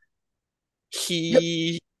 Yep.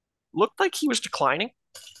 He looked like he was declining,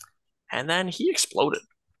 and then he exploded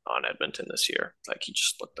on Edmonton this year. Like he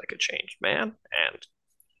just looked like a changed man, and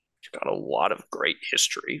he's got a lot of great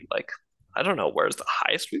history. Like I don't know where's the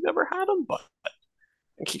highest we've ever had him, but I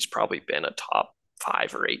think he's probably been a top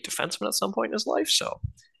 5 or 8 defenseman at some point in his life. So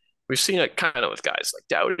we've seen it kind of with guys like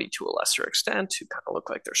Doughty to a lesser extent, who kind of look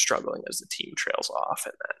like they're struggling as the team trails off,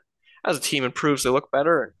 and then as the team improves, they look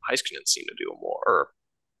better. And Heiskanen seemed to do a more, or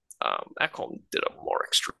Ekholm did a more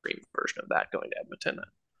extreme version of that going to Edmonton.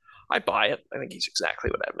 And I buy it. I think he's exactly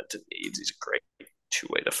what Edmonton needs. He's a great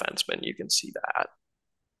two-way defenseman. You can see that.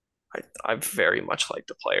 I very much like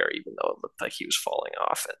the player, even though it looked like he was falling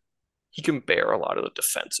off. And he can bear a lot of the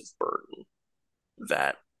defensive burden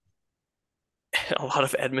that a lot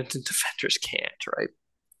of Edmonton defenders can't, right?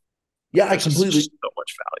 Yeah, And I there's just completely so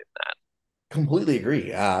much value in that. completely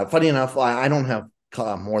agree. Funny enough, I don't have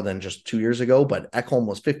more than just 2 years ago, but Ekholm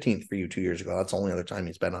was 15th for you 2 years ago. That's the only other time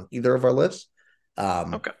he's been on either of our lists.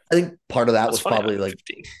 Okay. I think part of that That's was funny. I'm probably like,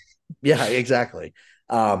 15. yeah, exactly.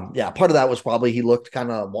 Yeah, part of that was probably he looked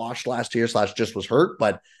kind of washed last year, slash just was hurt,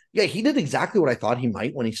 but Yeah, he did exactly what I thought he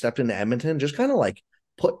might when he stepped into Edmonton, just kind of like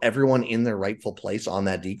put everyone in their rightful place on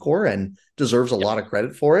that decor and deserves a Yep. lot of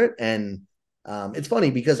credit for it. And it's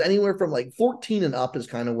funny because anywhere from like 14 and up is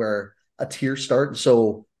kind of where a tier starts.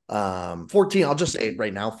 So 14, I'll just say it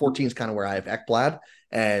right now, 14 is kind of where I have Ekblad,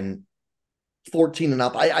 and 14 and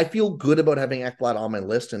up. I feel good about having Ekblad on my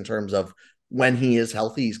list in terms of when he is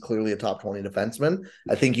healthy. He's clearly a top 20 defenseman.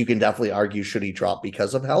 I think you can definitely argue should he drop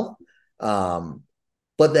because of health. Um,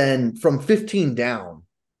 but then from 15 down,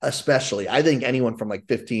 especially, I think anyone from like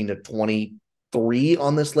 15 to 23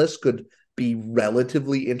 on this list could be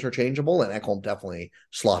relatively interchangeable. And Ekholm definitely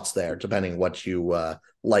slots there, depending what you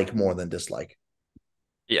like more than dislike.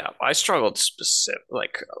 Yeah, I struggled specific,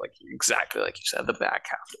 like exactly like you said. The back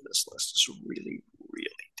half of this list is really,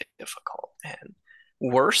 really difficult, and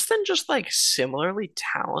worse than just like similarly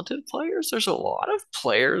talented players. There's a lot of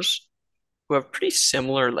players who have pretty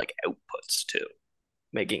similar like outputs too,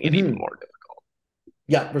 making it even Mm-hmm. more difficult.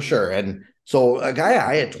 Yeah, for sure. And so a guy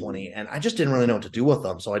I had 20, and I just didn't really know what to do with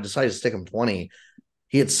him. So I decided to stick him 20.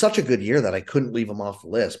 He had such a good year that I couldn't leave him off the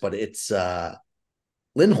list, but it's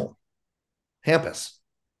Lindholm, Hampus.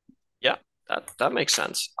 Yeah, that makes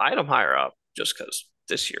sense. I had him higher up just because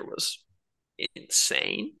this year was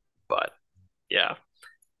insane, but yeah,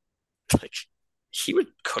 like he would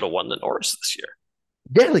could have won the Norris this year.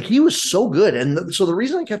 Yeah, like he was so good. And so the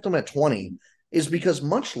reason I kept him at 20 is because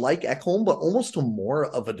much like Ekholm, but almost to more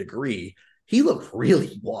of a degree, he looked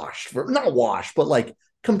really washed for not washed, but like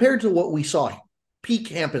compared to what we saw peak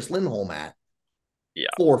Hampus Lindholm at Yeah,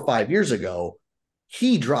 4 or 5 years ago,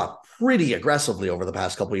 he dropped pretty aggressively over the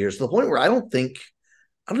past couple of years to the point where I don't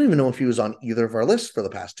even know if he was on either of our lists for the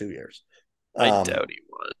past 2 years. I Um, doubt he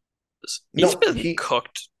was. He's no, been he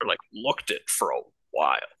cooked or like looked at for a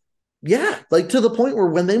while. Yeah, like to the point where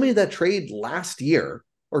when they made that trade last year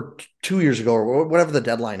or 2 years ago or whatever the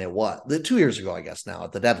deadline it was, 2 years ago, I guess now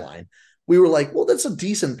at the deadline, we were like, well, that's a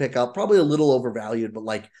decent pickup, probably a little overvalued, but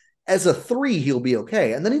like as a three, he'll be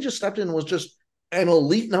okay. And then he just stepped in and was just an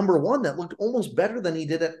elite number one that looked almost better than he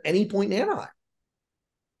did at any point in Anaheim.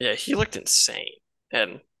 Yeah, he looked insane.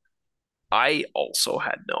 And I also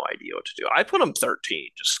had no idea what to do. I put him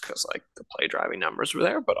 13 just because like the play driving numbers were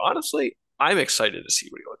there. But honestly, I'm excited to see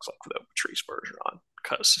what he looks like with a Patrice Bergeron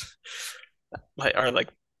because like or like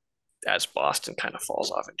as Boston kind of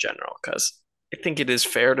falls off in general. Because I think it is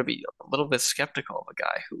fair to be a little bit skeptical of a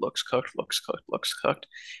guy who looks cooked, looks cooked, looks cooked,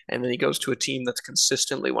 and then he goes to a team that's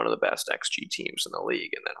consistently one of the best XG teams in the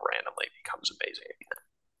league, and then randomly becomes amazing again.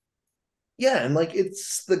 Yeah, and like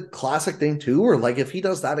it's the classic thing too, where like if he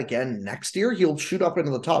does that again next year, he'll shoot up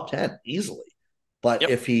into the top 10 easily. But Yep.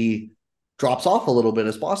 if he drops off a little bit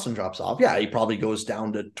as Boston drops off, yeah, he probably goes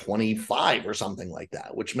down to 25 or something like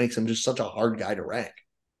that, which makes him just such a hard guy to rank.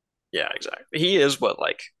 Yeah, exactly. He is what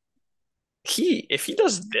like he if he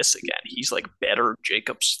does this again, he's like better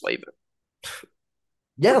Jacob Slavin,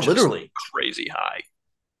 Yeah, which is literally. crazy high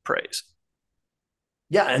praise.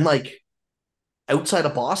 Yeah, and like outside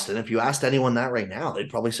of Boston, if you asked anyone that right now, they'd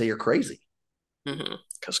probably say you're crazy.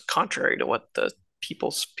 Because contrary to what the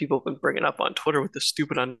people have been bringing up on Twitter with the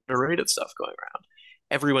stupid underrated stuff going around,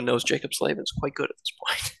 everyone knows Jacob Slavin's quite good at this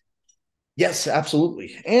point. Yes,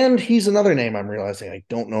 absolutely. And he's another name I'm realizing I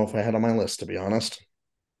don't know if I had on my list, to be honest.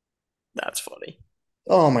 That's funny.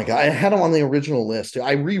 Oh my God. I had him on the original list.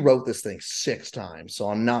 I rewrote this thing 6 times, so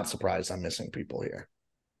I'm not surprised I'm missing people here.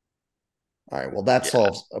 All right. Well, that Yeah,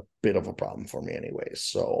 solves a bit of a problem for me, anyways.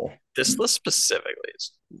 So, this list specifically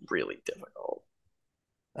is really difficult.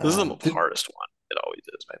 This is the um, did, hardest one. It always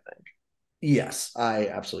is, I think. yes, I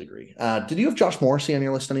absolutely agree. Did you have Josh Morrissey on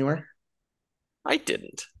your list anywhere? I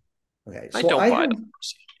didn't. Okay. I So don't I buy had the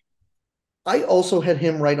I also had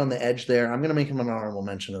him right on the edge there. I'm going to make him an honorable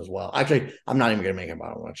mention as well. Actually, I'm not even going to make him an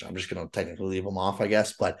honorable mention. I'm just going to technically leave him off, I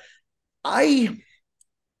guess. But I,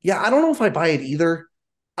 yeah, I don't know if I buy it either.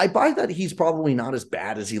 I buy that he's probably not as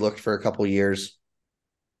bad as he looked for a couple of years,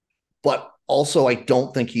 but also I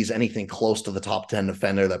don't think he's anything close to the top 10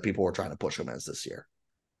 defender that people were trying to push him as this year.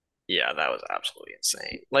 Yeah, that was absolutely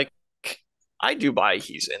insane. Like, I do buy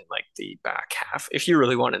he's in like the back half. If you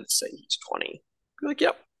really wanted to say he's 20, be like,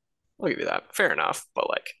 yep, I'll give you that. Fair enough. But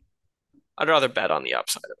like, I'd rather bet on the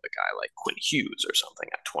upside of a guy like Quinn Hughes or something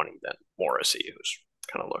at 20 than Morrissey, who's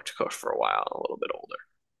kind of looked cooked for a while and a little bit older.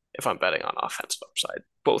 If I'm betting on offensive upside,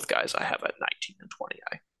 both guys I have at 19 and 20,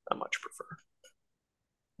 I much prefer.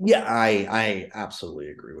 Yeah, I absolutely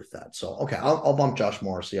agree with that. So okay, I'll bump Josh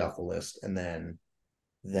Morrissey off the list, and then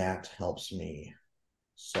that helps me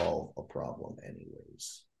solve a problem,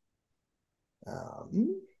 anyways.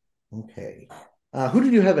 Okay. Who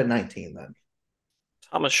did you have at 19 then?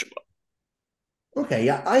 Thomas Chabot. Okay,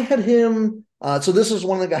 yeah, I had him. So this was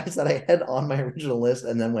one of the guys that I had on my original list,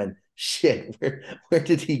 and then went, shit, where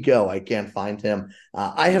did he go? I can't find him.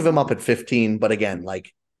 I have him up at 15, but again,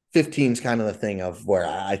 like 15 is kind of the thing of where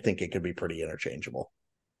I think it could be pretty interchangeable.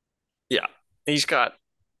 Yeah, he's got,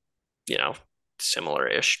 you know,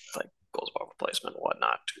 similar-ish like goals above replacement and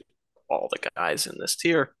whatnot to all the guys in this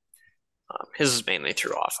tier. His is mainly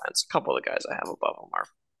through offense. A couple of the guys I have above him are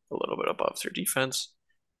a little bit above through defense.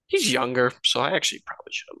 He's younger, so I actually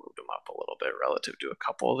probably should have moved him up a little bit relative to a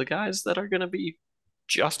couple of the guys that are going to be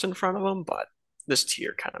just in front of him. But this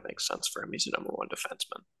tier kind of makes sense for him. He's a number one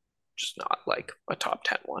defenseman, just not like a top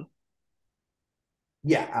 10 one.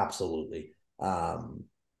 Yeah, absolutely.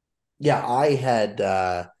 Yeah, I had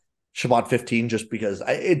Shabbat 15 just because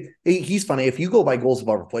he's funny. If you go by goals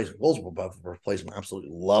above replacement absolutely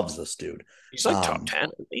loves this dude. He's like top Um, 10,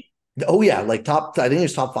 isn't he? oh yeah, like top. I think he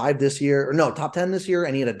was top five this year, or no, top 10 this year,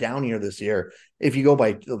 and he had a down year this year. If you go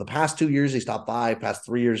by the past 2 years, he's top five. Past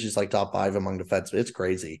 3 years, he's like top five among defense. It's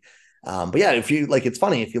crazy. But yeah, if you like, it's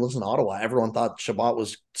funny if you listen to Ottawa, everyone thought Shabbat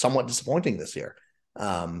was somewhat disappointing this year.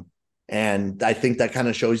 Um, and I think that kind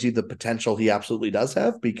of shows you the potential he absolutely does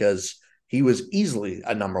have because he was easily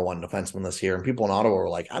a number one defenseman this year. And people in Ottawa were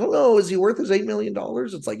like, I don't know, is he worth his $8 million?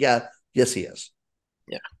 It's like, yeah, yes, he is.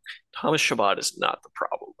 Yeah. Thomas Chabot is not the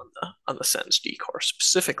problem on the Sens D course,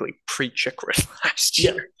 specifically pre-Chikrin last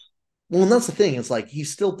Yeah. year. Well, and that's the thing. It's like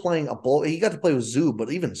he's still playing a bull. He got to play with Zub,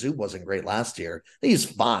 but even Zub wasn't great last year. He's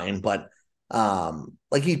fine, but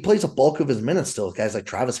like he plays a bulk of his minutes still with guys like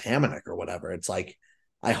Travis Hamonic or whatever. It's like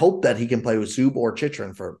I hope that he can play with Zub or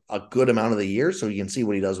Chitrin for a good amount of the year so you can see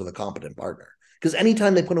what he does with a competent partner. Because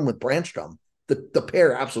anytime they put him with Branstrom, the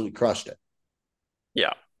pair absolutely crushed it.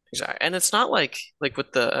 Yeah, exactly. And it's not like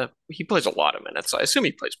with the he plays a lot of minutes. So I assume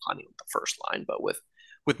he plays plenty with the first line, but with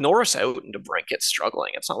Norris out and DeBrincat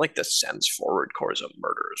struggling, it's not like the Sens forward core is a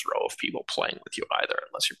murderer's row of people playing with you either,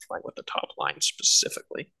 unless you're playing with the top line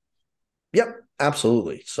specifically. Yep,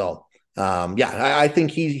 absolutely. So, yeah, I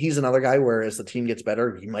think he's another guy where as the team gets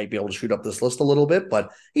better, he might be able to shoot up this list a little bit,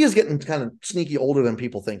 but he is getting kind of sneaky older than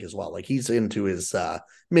people think as well. Like he's into his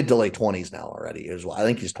mid to late 20s now already as well. I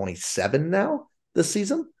think he's 27 now this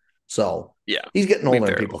season. So Yeah, he's getting we older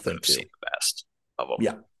than very people well could think have too. seen the best of them.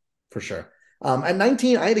 Yeah, for sure. At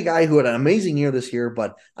 19, I had a guy who had an amazing year this year,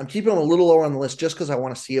 but I'm keeping him a little lower on the list just because I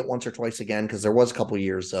want to see it once or twice again because there was a couple of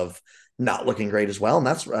years of not looking great as well, and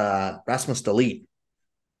that's Rasmus Dahlin.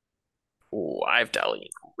 Ooh, I've Dahlin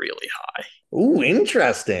really high. Ooh,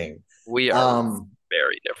 interesting. We are Um,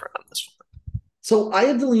 very different on this one. so I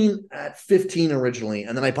had to lean at 15 originally,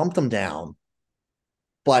 and then I bumped him down.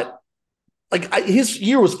 But like his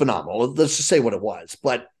year was phenomenal. Let's just say what it was.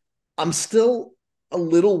 But I'm still a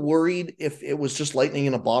little worried if it was just lightning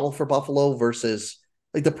in a bottle for Buffalo versus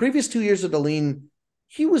like the previous 2 years of Deline,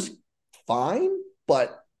 he was fine,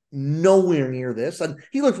 but nowhere near this. And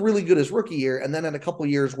he looked really good his rookie year, and then had a couple of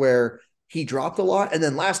years where he dropped a lot, and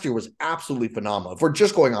then last year was absolutely phenomenal. If we're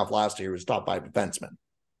just going off last year, he was top five defenseman.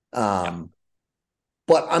 Yeah. Um,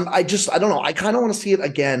 but I don't know. I kind of want to see it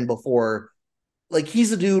again before like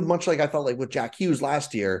he's a dude, much like I felt like with Jack Hughes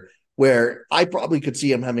last year, where I probably could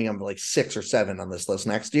see him having him like 6 or 7 on this list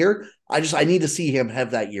next year. I need to see him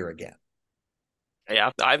have that year again. Yeah,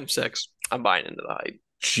 I'm six. I'm buying into the hype.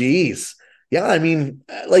 Jeez. Yeah, I mean,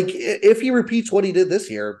 like if he repeats what he did this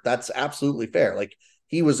year, that's absolutely fair. Like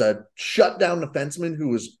he was a shutdown defenseman who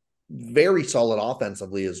was very solid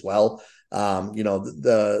offensively as well.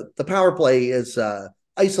 The power play is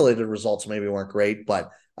isolated results maybe weren't great, but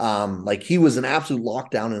like he was an absolute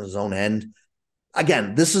lockdown in his own end.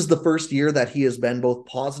 Again, this is the first year that he has been both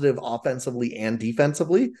positive offensively and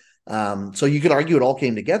defensively. So you could argue it all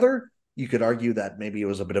came together. You could argue that maybe it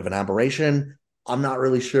was a bit of an aberration. I'm not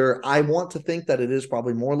really sure. I want to think that it is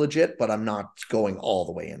probably more legit, but I'm not going all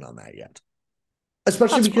the way in on that yet.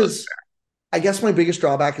 Especially That's most because I guess my biggest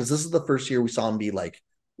drawback is this is the first year we saw him be like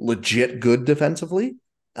legit good defensively.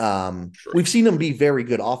 true. We've seen him be very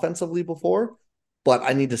good offensively before, but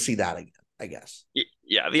I need to see that again, I guess.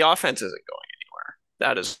 Yeah, the offense isn't going anywhere.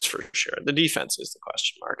 That is for sure. The defense is the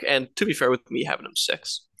question mark. And to be fair, with me having him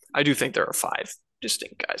six, I do think there are five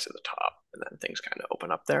distinct guys at the top, and then things kind of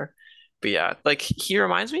open up there. But yeah, like he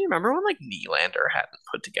reminds me. Remember when like Nylander hadn't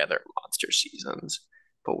put together monster seasons,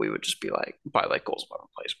 but we would just be like by like goals by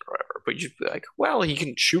replacement or whatever. But you'd be like, well, he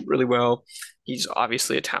can shoot really well. He's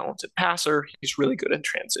obviously a talented passer. He's really good in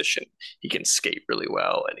transition. He can skate really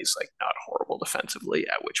well, and he's like not horrible defensively.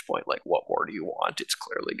 At which point, like, what more do you want? It's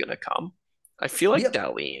clearly gonna come. I feel like Yep.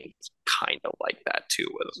 Dahlin's kind of like that too,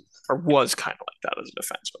 or was kind of like that as a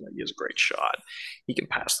defenseman. Like, he has a great shot. He can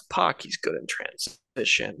pass the puck. He's good in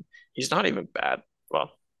transition. He's not even bad.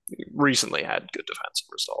 Well, he recently had good defensive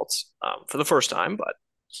results for the first time, but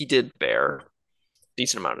he did bear a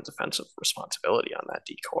decent amount of defensive responsibility on that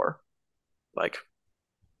decor. Like,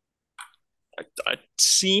 it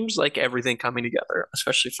seems like everything coming together,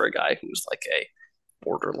 especially for a guy who's like a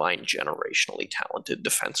borderline generationally talented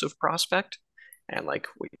defensive prospect. And like,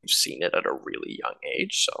 we've seen it at a really young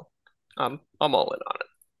age. So I'm all in on it.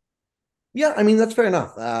 Yeah, I mean that's fair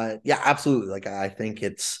enough. Yeah, absolutely. Like I think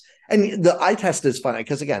it's and the eye test is funny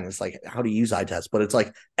because again, it's like how to use eye test, but it's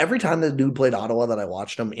like every time the dude played Ottawa that I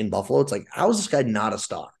watched him in Buffalo, it's like how is this guy not a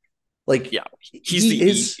star? Like Yeah, he's the he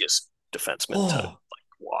is. easiest defenseman to Oh, like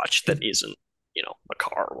watch that isn't, a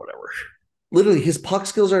car or whatever. literally his puck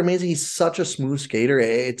skills are amazing. He's such a smooth skater.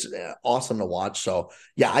 It's awesome to watch. So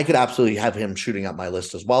yeah, I could absolutely have him shooting up my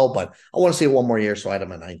list as well. But I want to see it one more year, so I had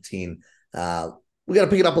him at 19. We got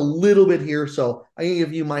to pick it up a little bit here. So I can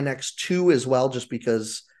give you my next two as well, just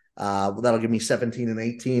because that'll give me 17 and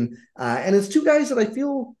 18. And it's two guys that I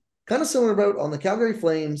feel kind of similar about on the Calgary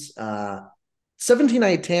Flames. 17 I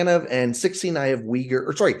had Tanev and 16 I have Uyghur,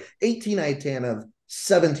 or sorry, 18 I had Tanev,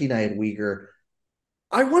 17 I had Uyghur.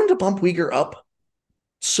 I wanted to bump Uyghur up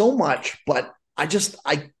so much, but I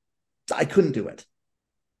couldn't do it.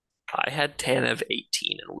 I had Tanev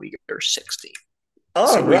 18 and Uyghur 16. All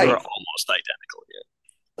So we were right. almost identical.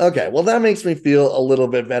 Okay. Well, that makes me feel a little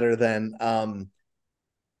bit better then.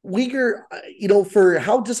 Uyghur, for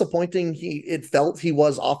how disappointing it felt he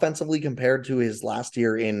was offensively compared to his last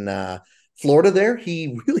year in Florida there,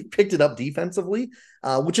 he really picked it up defensively,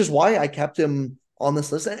 which is why I kept him on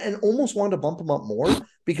this list and almost wanted to bump him up more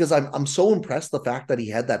because I'm so impressed the fact that he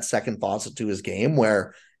had that second faucet to his game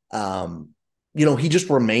where he just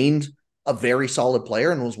remained a very solid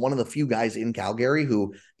player and was one of the few guys in Calgary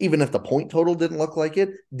who, even if the point total didn't look like it,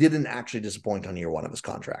 didn't actually disappoint on year one of his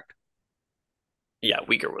contract. Yeah,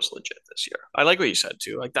 Uyghur was legit this year. I like what you said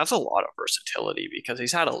too. Like, that's a lot of versatility because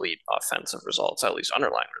he's had elite offensive results, at least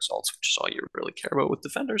underlying results, which is all you really care about with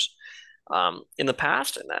defenders in the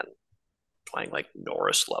past. And then playing like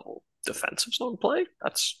Norris level defensive zone play,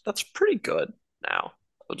 that's pretty good now.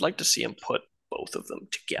 I would like to see him put both of them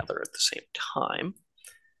together at the same time,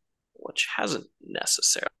 which hasn't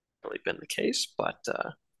necessarily been the case. But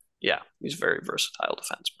yeah, he's a very versatile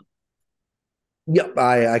defenseman. Yep,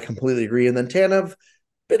 I completely agree. And then Tanev,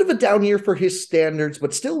 bit of a down year for his standards,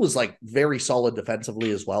 but still was like very solid defensively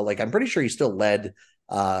as well. Like I'm pretty sure he still led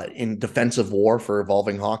in defensive war for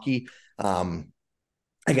evolving hockey.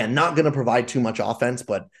 Again, not going to provide too much offense,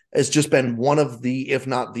 but has just been one of the, if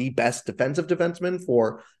not the best defensive defensemen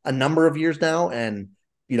for a number of years now. And,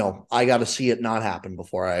 I got to see it not happen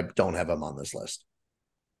before I don't have him on this list.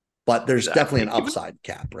 But there's definitely an Exactly. upside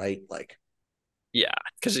cap, right? Like, Yeah,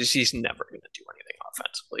 because he's never going to do anything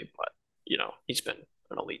offensively, but he's been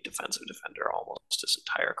an elite defensive defender almost his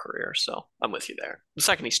entire career. So I'm with you there. The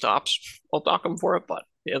second he stops, I'll dock him for it, but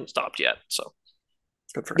he hasn't stopped yet. So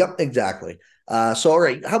good for him. yep, exactly. So, all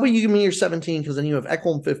right, how about you give me your 17? Because then you have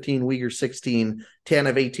Ekholm 15, Uyghur 16,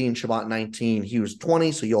 Tanev 18, Shabbat 19, Hughes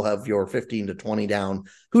 20. So you'll have your 15 to 20 down.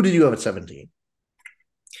 Who did you have at 17?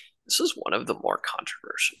 This is one of the more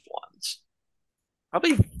controversial ones.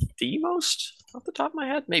 Probably the most off the top of my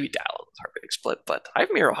head. Maybe Dallin with our big split, but I have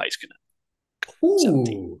Miro Heiskanen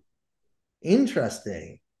 17. Ooh,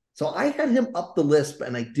 interesting. So I had him up the list,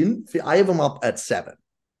 and I have him up at 7.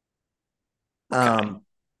 Okay. Um,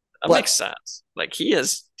 That makes but sense. Like, he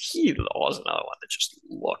was another one that just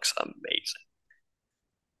looks amazing.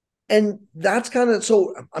 and that's kind of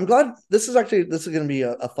so I'm glad this is going to be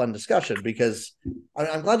a fun discussion because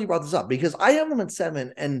I'm glad you brought this up because I have him at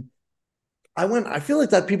 7 and I feel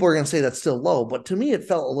like that people are going to say that's still low, but to me it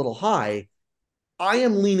felt a little high. I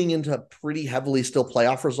am leaning into pretty heavily still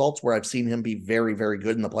playoff results where I've seen him be very, very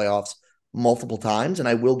good in the playoffs multiple times, and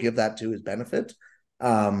I will give that to his benefit.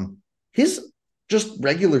 His just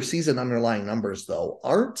regular season underlying numbers, though,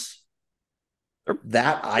 aren't They're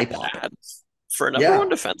that they're eye popping. bad for a number Yeah. one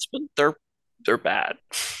defenseman. They're bad,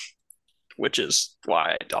 which is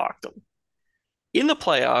why I docked them in the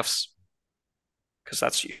playoffs because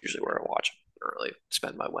that's usually where I watch. I don't really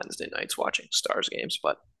spend my Wednesday nights watching Stars games,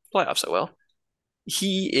 but playoffs I will.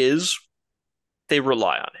 He is. They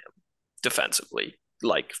rely on him defensively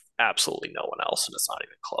like absolutely no one else, and it's not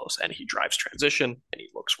even close. And he drives transition, and he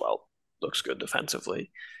looks good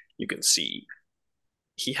defensively. You can see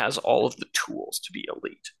he has all of the tools to be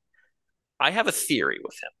elite. I have a theory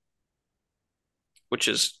with him, which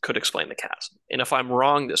could explain the chasm. And if I'm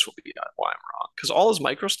wrong, this will be why I'm wrong. Because all his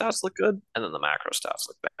micro stats look good, and then the macro stats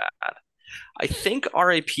look bad. I think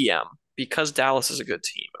RAPM, because Dallas is a good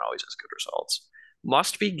team and always has good results,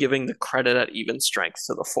 must be giving the credit at even strength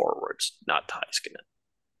to the forwards, not to Heiskanen.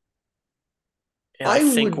 And I I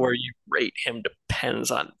think would, where you rate him depends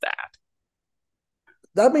on that.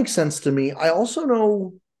 that makes sense to me. I also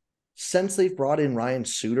know since they've brought in Ryan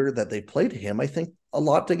Suter that they played him, I think, a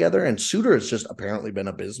lot together. And Suter has just apparently been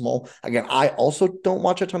abysmal. Again, I also don't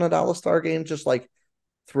watch a ton of Dallas Star games just like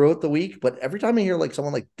throughout the week, but every time I hear like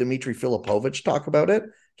someone like Dmitry Filipovich talk about it,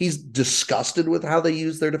 he's disgusted with how they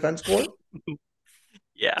use their defense core.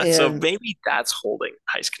 Yeah, so And maybe that's holding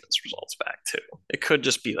Heiskanen's results back too. It could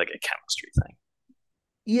just be like a chemistry thing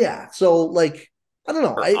yeah, so like I don't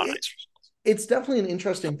know. or on ice results. It's definitely an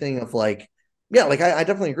interesting thing of like, yeah, like I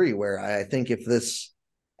definitely agree where I think if this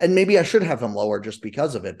and maybe I should have him lower just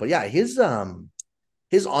because of it. But yeah, his on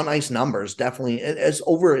ice numbers definitely as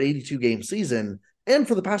over an 82 game season and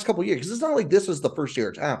for the past couple of years, because it's not like this is the first year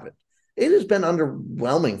it's happened. It has been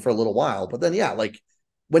underwhelming for a little while, but then yeah, like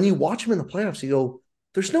when you watch him in the playoffs, you go,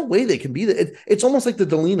 "There's no way they can be that." It's almost like the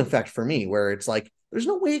Deline effect for me, where it's like, "There's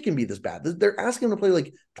no way it can be this bad." They're asking him to play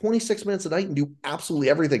like 26 minutes a night and do absolutely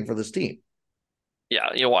everything for this team. Yeah,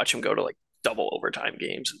 you watch him go to like double overtime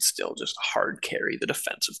games and still just hard carry the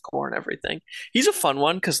defensive core and everything. He's a fun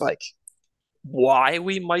one because like why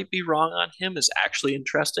we might be wrong on him is actually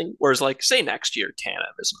interesting. Whereas like say next year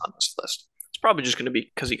Tanev isn't on this list. It's probably just going to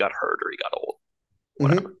be because he got hurt or he got old. Mm-hmm.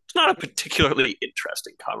 Whatever. It's not a particularly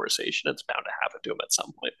interesting conversation. It's bound to happen to him at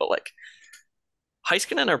some point. But like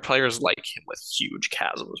Heiskanen are players like him with huge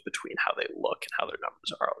chasms between how they look and how their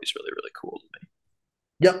numbers are always really, really cool to me.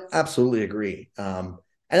 Yep, absolutely agree.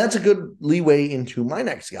 And that's a good leeway into my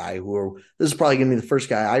next guy, this is probably going to be the first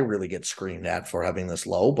guy I really get screamed at for having this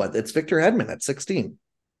low, but it's Victor Hedman at 16.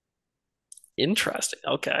 Interesting.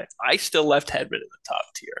 Okay. I still left Hedman in the top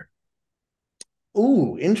tier.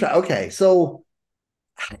 Ooh, okay. So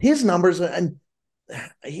his numbers, and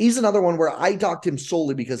he's another one where I docked him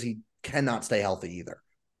solely because he cannot stay healthy either.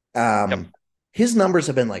 Yep. Um, his numbers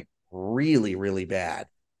have been like really, really bad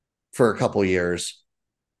for a couple years,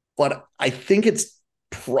 but I think it's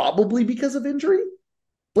probably because of injury.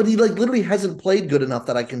 But he like literally hasn't played good enough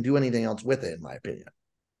that I can do anything else with it, in my opinion.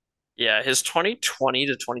 Yeah, his 2020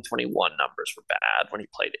 to 2021 numbers were bad when he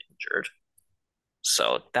played injured.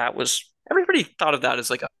 So that was everybody thought of that as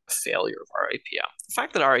like a failure of RAPM. The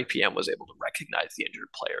fact that RAPM was able to recognize the injured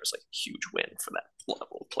player is like a huge win for that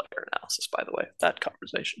level of player analysis, by the way. That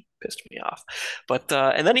conversation pissed me off. But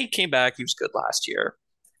and then he came back, he was good last year.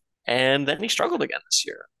 And then he struggled again this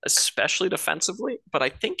year, especially defensively. But I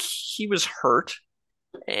think he was hurt.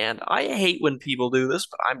 And I hate when people do this,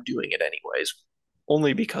 but I'm doing it anyways,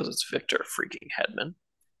 only because it's Victor freaking Hedman.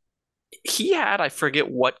 He had, I forget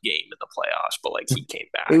what game in the playoffs, but like he came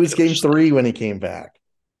It back was and it was game just like, three when he came back.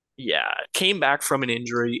 yeah, came back from an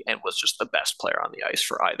injury and was just the best player on the ice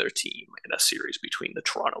for either team in a series between the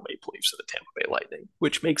Toronto Maple Leafs and the Tampa Bay Lightning,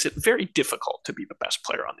 which makes it very difficult to be the best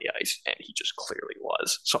player on the ice. And he just clearly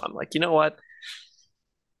was. So I'm like, you know what?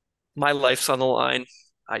 My life's on the line.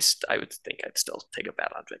 I would think I'd still take a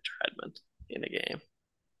bet on Victor Hedman in a game.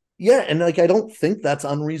 Yeah, and like I don't think that's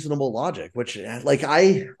unreasonable logic. Which like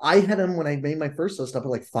I had him when I made my first list up at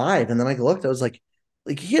like 5, and then I looked, I was like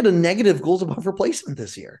he had a negative goals above replacement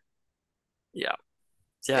this year, Yeah.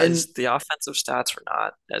 Yeah, and the offensive stats were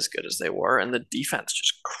not as good as they were, and the defense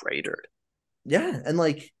just cratered. yeah, and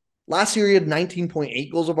like last year he had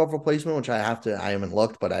 19.8 goals above replacement, which I haven't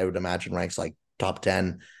looked, but I would imagine ranks like top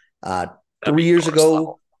 10. Uh, That'd three be years Norris ago,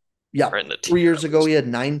 level, yeah, or in the 3 years tier at ago he least. had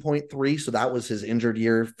 9.3, so that was his injured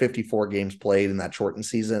year, 54 games played in that shortened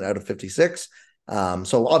season out of 56.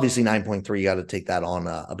 So obviously 9.3, you got to take that on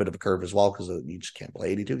a bit of a curve as well because you just can't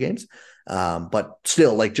play 82 games. But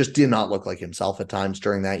still, like, just did not look like himself at times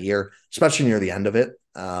during that year, especially near the end of it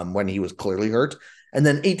when he was clearly hurt. And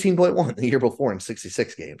then 18.1 the year before in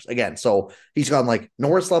 66 games again. So he's gone like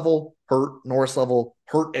Norris level, hurt,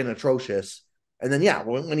 and atrocious. And then yeah,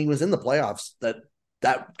 when he was in the playoffs,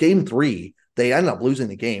 that game 3, they ended up losing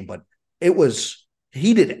the game, but it was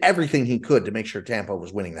he did everything he could to make sure Tampa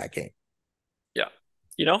was winning that game. Yeah.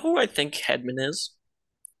 You know who I think Hedman is?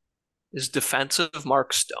 Is defensive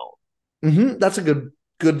Mark Stone. Mm-hmm. That's a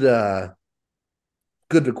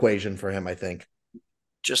good equation for him, I think.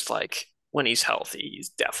 Just like when he's healthy, he's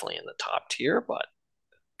definitely in the top tier, but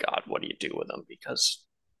God, what do you do with him? Because,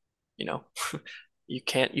 you know, you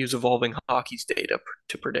can't use evolving hockey's data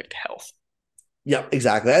to predict health. Yeah,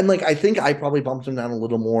 exactly. And like I think I probably bumped him down a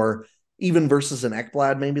little more, even versus an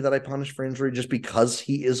Ekblad, maybe that I punished for injury just because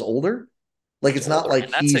he is older. Like He's it's not older, like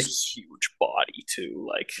and that's a he's huge body too.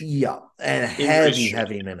 Like yeah, and injuries heavy, should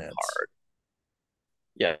heavy hit him minutes. hard.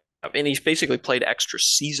 Yeah, I mean, he's basically played extra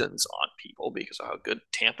seasons on people because of how good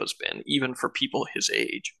Tampa's been, even for people his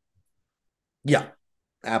age. Yeah,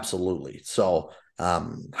 absolutely. So,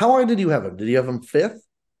 how high did you have him? Did you have him fifth?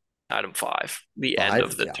 Item five, the end Five?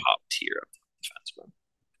 of the Yeah. top tier of defensemen.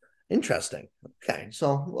 Interesting. Okay,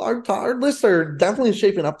 so our lists are definitely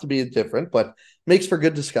shaping up to be different, but makes for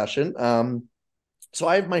good discussion. So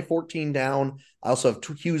I have my 14 down. I also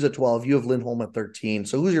have Hughes at 12. You have Lindholm at 13.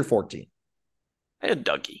 So who's your 14? I had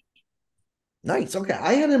Dougie. Nice. Okay,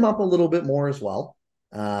 I had him up a little bit more as well.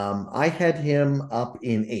 I had him up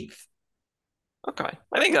in eighth. Okay.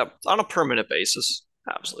 I think that on a permanent basis,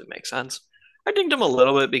 absolutely makes sense. I dinged him a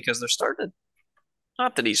little bit because they're starting to,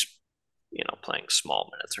 not that he's, playing small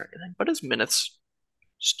minutes or anything, but his minutes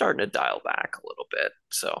starting to dial back a little bit.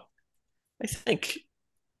 So I think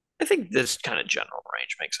I think this kind of general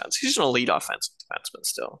range makes sense. He's an elite offensive defenseman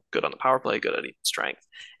still, good on the power play, good at even strength,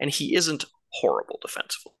 and he isn't horrible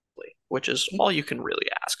defensively, which is all you can really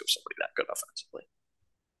ask of somebody that good offensively.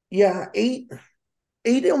 Yeah,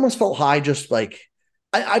 eight almost felt high, just like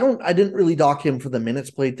I didn't really dock him for the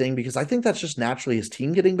minutes played thing because I think that's just naturally his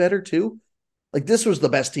team getting better too. Like this was the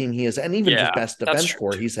best team he has, and even just Yeah, best that's defense true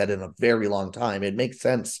score too. he's had in a very long time. It makes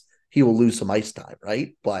sense he will lose some ice time,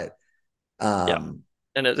 right? But Yeah, um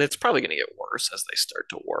and it's probably going to get worse as they start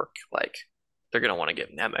to work. Like they're going to want to give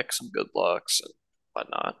Nemec some good looks and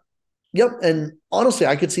whatnot. yep, and honestly,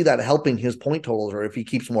 I could see that helping his point totals, or if he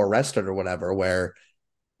keeps more rested or whatever, where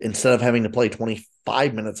instead of having to play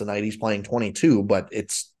 25 minutes a night, he's playing 22, but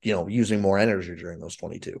it's using more energy during those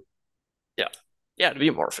 22. Yeah, yeah, it'd be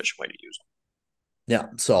a more efficient way to use them. Yeah.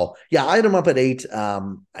 So yeah, I had him up at eight.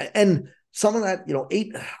 And some of that,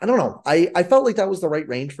 eight, I don't know. I felt like that was the right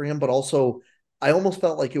range for him, but also I almost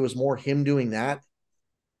felt like it was more him doing that,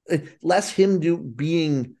 less him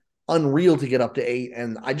being unreal to get up to eight.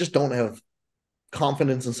 And I just don't have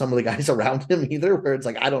confidence in some of the guys around him either, where it's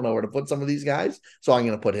like, I don't know where to put some of these guys. So I'm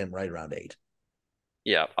going to put him right around eight.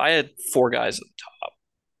 Yeah, I had four guys at the top,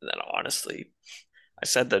 and then honestly, I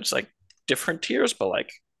said there's like different tiers, but like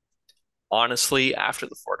honestly, after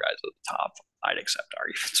the four guys at the top, I'd accept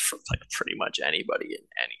arguments from like pretty much anybody in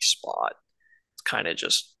any spot. It's kind of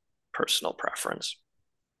just personal preference.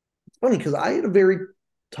 It's funny because I had a very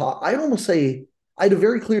top, I'd almost say I had a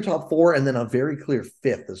very clear top four and then a very clear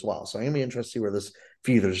fifth as well. So I'm going to be interested to see where this, if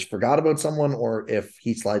you either just forgot about someone or if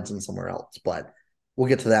he slides in somewhere else. But we'll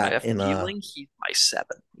get to I that have a in feeling he's my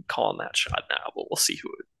seven. I'm calling that shot now, but we'll see who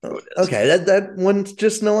it is. okay. That one,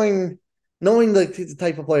 just knowing the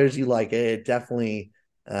type of players you like, it definitely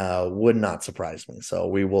would not surprise me. So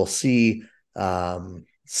we will see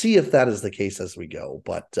if that is the case as we go.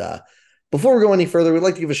 But before we go any further, we'd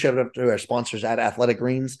like to give a shout out to our sponsors at Athletic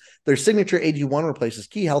Greens. Their signature AG1 replaces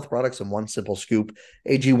key health products in one simple scoop.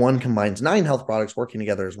 AG1 combines 9 health products working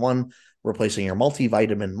together as one, replacing your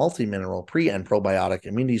multivitamin, multi-mineral, pre and probiotic,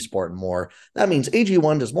 immunity support, and more. That means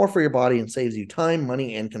AG1 does more for your body and saves you time,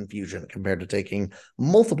 money, and confusion compared to taking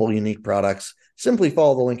multiple unique products. Simply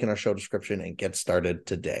follow the link in our show description and get started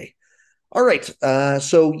today. All right.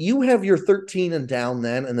 So you have your 13 and down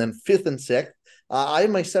then, and then fifth and sixth. I have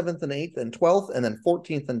my seventh and eighth and 12th, and then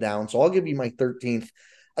 14th and down. So I'll give you my 13th.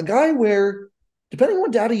 A guy where, depending on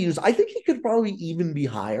what data you use, I think he could probably even be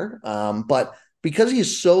higher. But because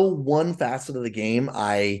he's so one facet of the game,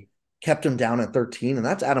 I kept him down at 13, and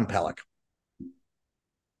that's Adam Pelech.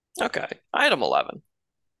 Okay, I had him 11.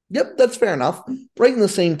 Yep, that's fair enough. Right in the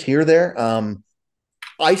same tier there.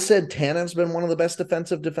 I said Tanev's been one of the best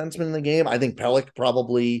defensive defensemen in the game. I think Pelech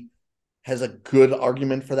probably has a good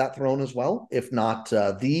argument for that throne as well, if not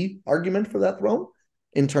the argument for that throne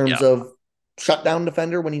in terms Yeah, of shutdown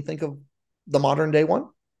defender when you think of the modern day one.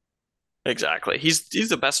 exactly. He's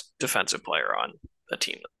the best defensive player on a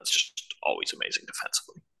team that's just always amazing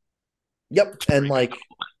defensively. Yep. It's And pretty good. like,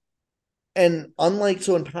 and unlike,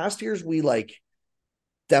 so in past years, we like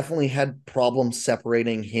definitely had problems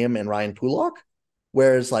separating him and Ryan Pulak.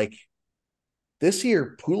 Whereas like this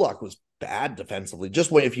year, Pulak was bad defensively,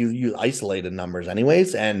 just if you use isolated numbers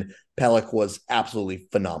anyways. And Pelech was absolutely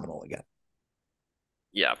phenomenal again.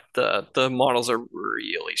 Yeah, the models are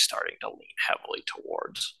really starting to lean heavily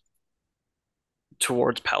towards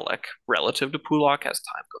Pelech relative to Pulak as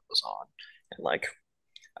time goes on. And like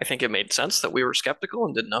I think it made sense that we were skeptical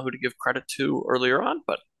and didn't know who to give credit to earlier on,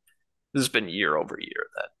 but this has been year over year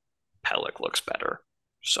that Pelech looks better.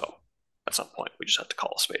 So at some point we just have to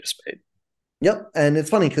call a spade a spade. Yep. And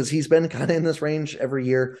it's funny because he's been kind of in this range every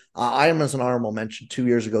year. I am, as an honorable mention, 2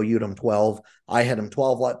 years ago, you'd him 12. I had him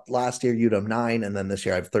 12 last year, you'd him 9. And then this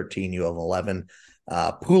year I have 13, you have 11.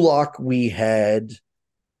 Pulak, we had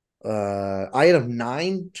I had him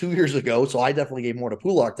 9 2 years ago, so I definitely gave more to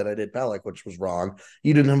Pulak than I did Pelech, which was wrong.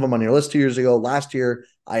 You didn't have him on your list 2 years ago. Last year,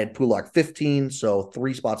 I had Pulak 15, so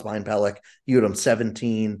 3 spots behind Pelech. You had him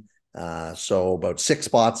 17, so about 6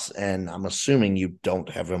 spots, and I'm assuming you don't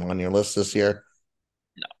have him on your list this year.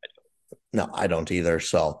 No, No, I don't either.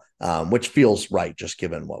 So, which feels right, just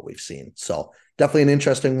given what we've seen. So, definitely an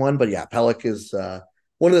interesting one. But yeah, Pelech is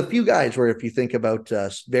one of the few guys where if you think about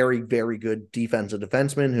very, very good defensive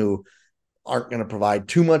defensemen who aren't going to provide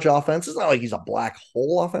too much offense, it's not like he's a black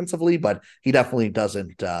hole offensively, but he definitely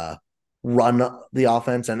doesn't run the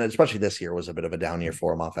offense. And especially this year was a bit of a down year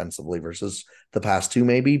for him offensively versus the past two,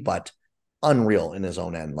 maybe, but unreal in his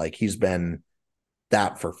own end. Like he's been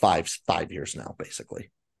that for five years now,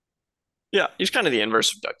 basically. yeah, he's kind of the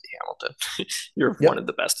inverse of Dougie Hamilton. You're one Yep. of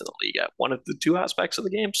the best in the league at one of the two aspects of the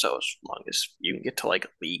game. So as long as you can get to like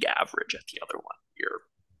league average at the other one, you're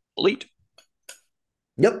elite.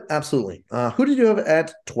 Yep, absolutely. Who did you have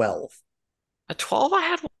at 12? At 12, I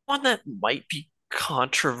had one that might be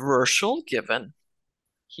controversial given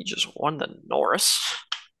he just won the Norris.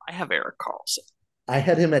 I have Eric Carlson. I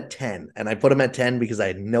had him at 10, and I put him at 10 because I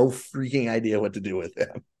had no freaking idea what to do with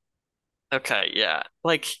him. Okay, yeah.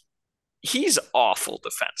 Like, he's awful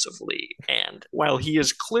defensively. And while he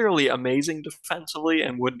is clearly amazing defensively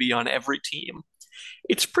and would be on every team,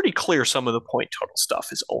 it's pretty clear some of the point total stuff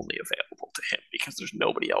is only available to him because there's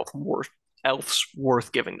nobody else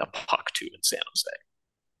worth giving the puck to in San Jose.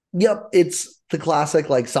 Yep, it's the classic,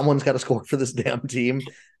 like someone's got to score for this damn team.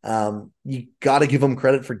 You got to give him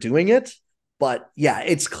credit for doing it. But yeah,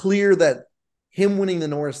 it's clear that him winning the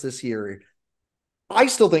Norris this year, I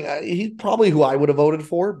still think he's probably who I would have voted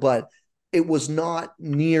for, but it was not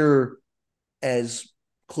near as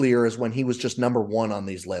clear as when he was just number one on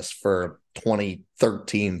these lists for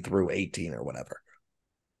 2013 through 18 or whatever.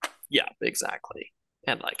 Yeah, exactly.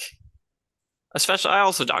 And like, especially, I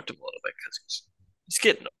also docked him a little bit because he's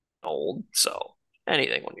getting old. So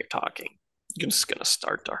anything when you're talking, it's just gonna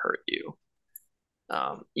start to hurt you.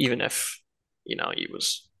 Even if he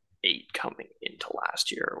was 8 coming into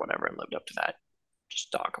last year or whatever and lived up to that,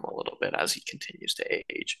 just dock him a little bit as he continues to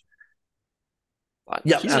age. But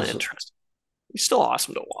Yeah, he's an absolutely. interesting. He's still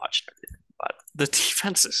awesome to watch and everything, but the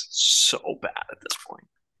defense is so bad at this point.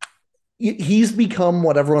 He's become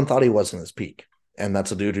what everyone thought he was in his peak. And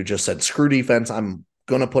that's a dude who just said, screw defense. I'm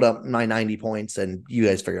going to put up my 90 points and you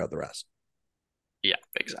guys figure out the rest, Yeah,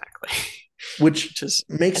 exactly. which Which is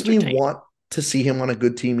makes me entertaining. want to see him on a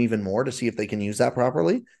good team even more to see if they can use that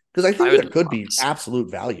properly. Because I I think would there could love be to see.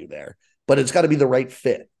 absolute value there, but it's got to be the right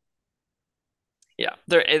fit. Yeah,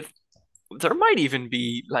 there might even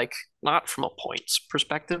be like not from a points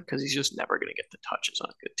perspective because he's just never going to get the touches on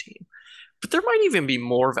a good team. But there might even be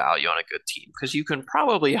more value on a good team because you can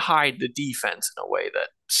probably hide the defense in a way that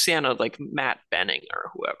Santa, like Matt Benning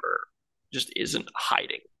or whoever, just isn't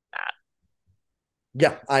hiding that.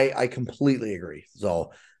 Yeah, I completely agree.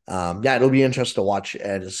 So, yeah, it'll be interesting to watch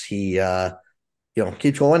as he,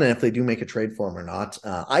 keeps going and if they do make a trade for him or not.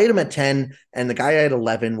 I had him at 10, and the guy I had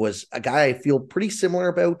 11 was a guy I feel pretty similar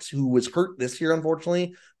about who was hurt this year,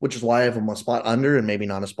 unfortunately, which is why I have him a spot under and maybe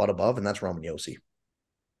not a spot above, and that's Roman Yossi.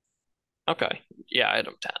 Okay, yeah, I had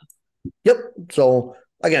him 10. Yep. So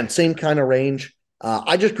again, same kind of range.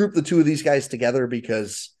 I just grouped the two of these guys together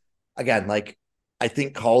because, again, like I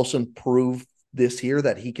think Carlson proved this year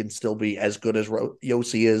that he can still be as good as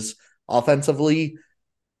Yossi is offensively.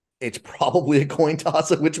 It's probably a coin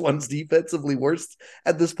toss of which one's defensively worst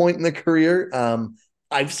at this point in the career.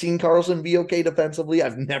 I've seen Carlson be okay defensively.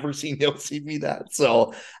 I've never seen Yossi be that.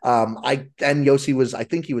 So Yossi was, I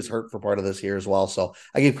think he was hurt for part of this year as well. So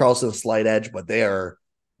I gave Carlson a slight edge, but they are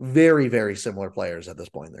very, very similar players at this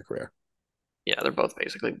point in their career. Yeah, they're both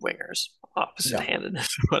basically wingers, opposite Yeah. handed and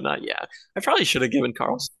whatnot. Yeah, I probably should have given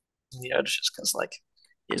Carlson the edge just because like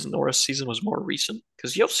his Norris season was more recent.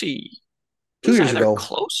 Because Yossi Two was years either ago,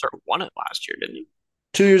 close or won it last year, didn't he?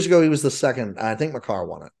 2 years ago, he was the second. I think McCarr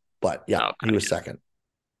won it, but yeah, he Okay, was yeah, second.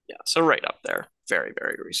 yeah. So right up there, very,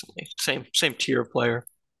 very recently. Same tier of player.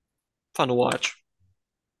 Fun to watch.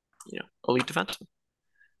 Elite defenseman.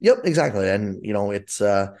 Yep, exactly. And it's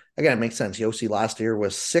again, it makes sense. Yossi last year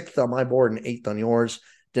was sixth on my board and eighth on yours.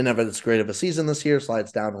 Didn't have as great of a season this year,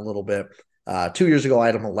 slides down a little bit. 2 years ago, I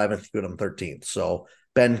had him 11th, you had him 13th. So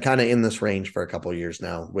been kind of in this range for a couple of years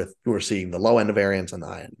now with we're seeing the low end of variance and the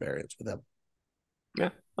high end variance with him. Yeah,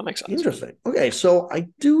 that makes sense. Interesting. Okay, so I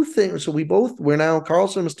do think so. We're now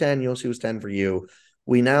Carlson was 10, Yossi was 10 for you.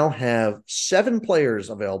 We now have 7 players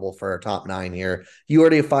available for our top 9 here. You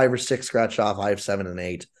already have 5 or 6 scratched off. I have 7 and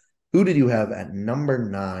 8. Who did you have at number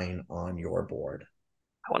 9 on your board?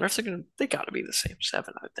 wonder if they got to be the same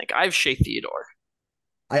 7, I think. I have Shea Theodore.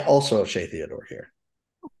 I also have Shea Theodore here.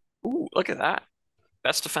 Ooh, look at that.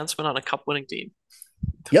 Best defenseman on a cup winning team.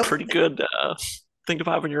 Yep. Pretty good thing to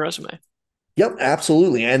have on your resume. Yep,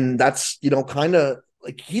 absolutely. And that's, kind of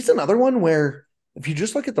like he's another one where if you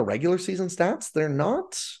just look at the regular season stats, they're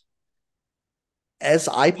not as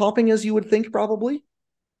eye popping as you would think, probably.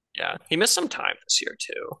 Yeah, he missed some time this year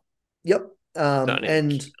too. Yep. Done it.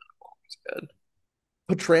 And He's good.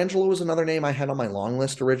 Petrangelo was another name I had on my long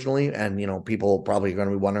list originally. And, people probably are going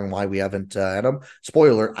to be wondering why we haven't had him.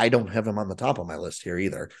 Spoiler, I don't have him on the top of my list here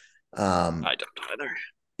either. I don't either.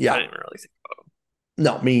 Yeah. I didn't really think about him.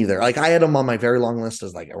 No, me either. Like I had him on my very long list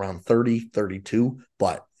as like around 30, 32.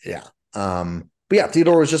 But yeah. But yeah,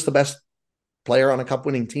 Theodore was just the best player on a cup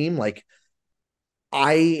winning team. Like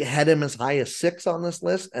I had him as high as 6 on this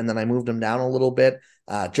list, and then I moved him down a little bit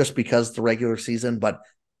just because the regular season. But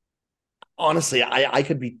honestly, I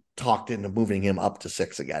could be talked into moving him up to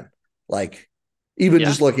 6 again. Like even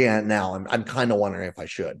just looking at it now, I'm kind of wondering if I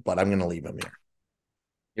should, but I'm going to leave him here.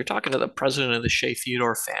 You're talking to the president of the Shea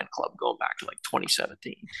Theodore fan club going back to like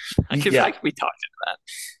 2017. I could be talking to that.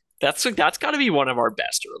 That's got to be one of our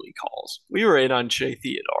best early calls. We were in on Shea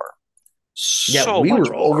Theodore. We much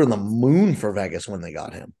were more. over the moon for Vegas when they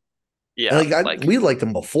got him. Yeah, we liked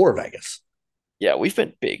him before Vegas. Yeah, we've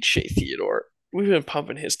been big Shea Theodore. We've been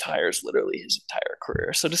pumping his tires literally his entire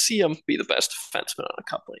career. So to see him be the best defenseman on a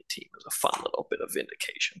cup-winning team is a fun little bit of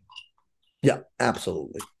vindication. Yeah,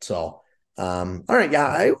 absolutely. So, all right, yeah,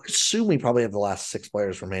 I assume we probably have the last 6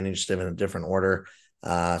 players remaining, just in a different order.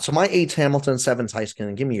 So my 8's Hamilton, 7's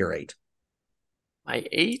Heiskanen. Give me your 8. My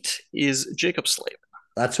 8 is Jacob Slavin.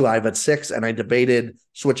 That's who I have at 6, and I debated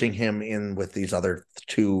switching him in with these other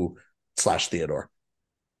 2 / Theodore.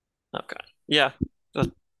 Okay, yeah.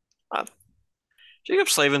 Jacob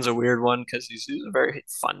Slavin's a weird one because he's a very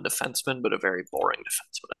fun defenseman, but a very boring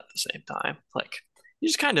defenseman at the same time. Like he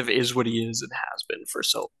just kind of is what he is and has been for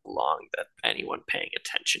so long that anyone paying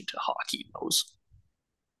attention to hockey knows.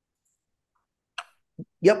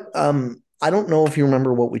 Yep. I don't know if you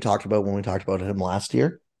remember what we talked about when we talked about him last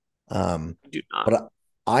year. I do not. But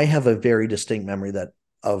I have a very distinct memory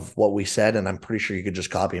of what we said, and I'm pretty sure you could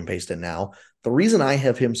just copy and paste it now. The reason I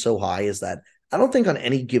have him so high is that I don't think on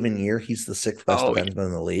any given year he's the 6th best defenseman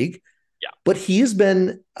in the league. Yeah. But he has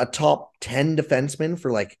been a top 10 defenseman for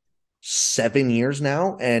like 7 years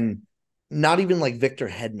now, and not even like Victor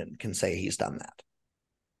Hedman can say he's done that.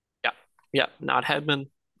 Yeah. Yeah. Not Hedman,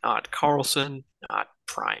 not Carlson, not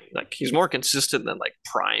Prime. Like he's more consistent than like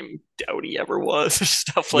Prime Doughty ever was,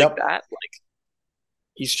 stuff like that. Like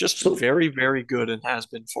he's just very, very good and has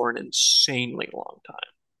been for an insanely long time.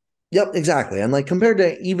 Yep, exactly. And like compared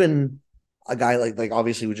to even a guy like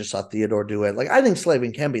obviously we just saw Theodore do it. Like I think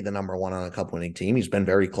Slavin can be the number 1 on a cup winning team. He's been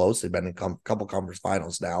very close. They've been in a couple conference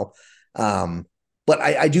finals now. But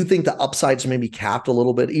I do think the upsides maybe capped a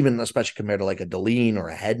little bit, even especially compared to like a Deline or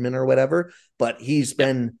a Hedman or whatever. But he's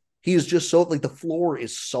just so like the floor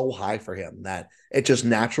is so high for him that it just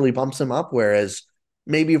naturally bumps him up. Whereas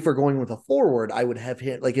maybe if we're going with a forward, I would have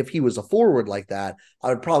him like if he was a forward like that, I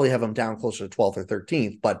would probably have him down closer to 12th or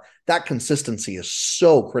 13th. But that consistency is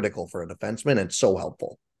so critical for a defenseman and so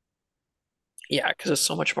helpful. Yeah, because it's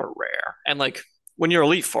so much more rare. And like when your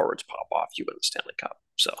elite forwards pop off, you win the Stanley Cup.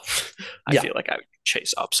 So I feel like I would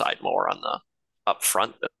chase upside more on the up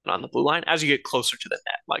front than on the blue line. As you get closer to the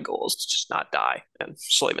net, my goal is to just not die. And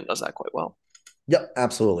Slavin does that quite well. Yep,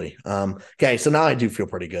 absolutely. Okay, so now I do feel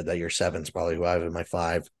pretty good that your 7's probably who I have in my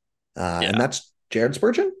 5. And that's Jared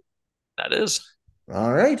Spurgeon. That is.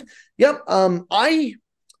 All right. Yep. I'm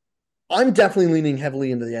definitely leaning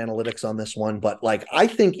heavily into the analytics on this one, but like I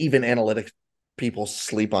think even analytics people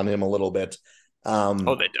sleep on him a little bit. They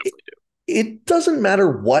definitely do. It doesn't matter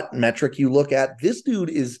what metric you look at. This dude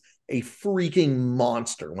is a freaking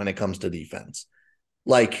monster when it comes to defense.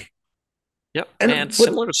 Like, yep. And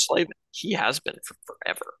similar to Slavin, he has been for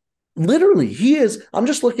forever. Literally, he is. I'm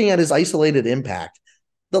just looking at his isolated impact.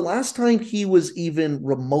 The last time he was even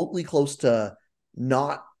remotely close to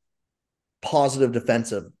not positive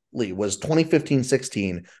defensively was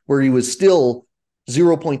 2015-16, where he was still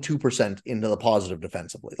 0.2% into the positive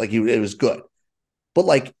defensively. Like it was good. But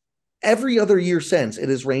like every other year since, it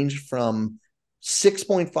has ranged from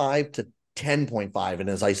 6.5 to 10.5 in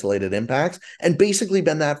his isolated impacts, and basically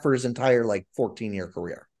been that for his entire like 14-year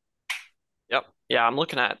career. Yep. Yeah, I'm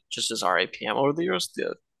looking at just his RAPM over the years.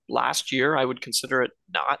 The last year, I would consider it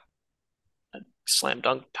not a slam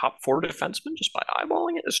dunk top 4 defenseman just by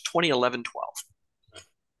eyeballing it. Is 2011-12.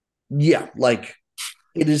 Yeah, like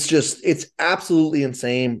it is just, it's absolutely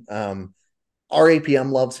insane.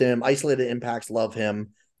 RAPM loves him. Isolated impacts love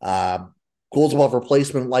him. Goals above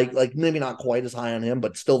replacement, like maybe not quite as high on him,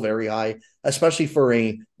 but still very high, especially for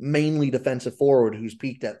a mainly defensive forward who's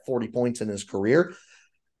peaked at 40 points in his career.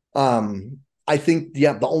 I think,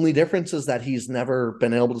 yeah, the only difference is that he's never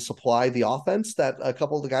been able to supply the offense that a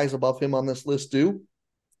couple of the guys above him on this list do.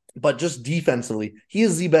 But just defensively, he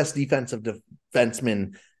is the best defensive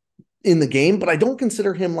defenseman in the game. But I don't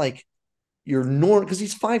consider him like your norm because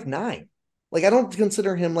he's 5'9". Like I don't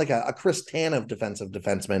consider him like a Chris Tanev defensive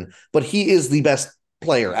defenseman, but he is the best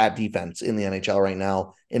player at defense in the NHL right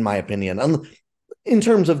now, in my opinion. In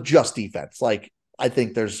terms of just defense, like I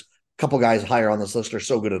think there's a couple guys higher on this list are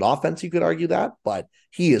so good at offense, you could argue that, but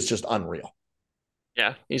he is just unreal.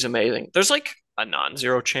 Yeah, he's amazing. There's like a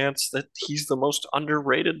non-zero chance that he's the most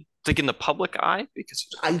underrated, like in the public eye, because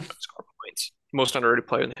he's I going to score points. Most underrated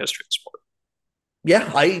player in the history of the sport.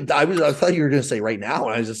 Yeah, I thought you were going to say right now,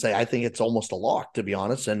 and I was just say I think it's almost a lock, to be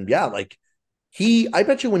honest. And yeah, like I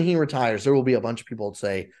bet you when he retires, there will be a bunch of people that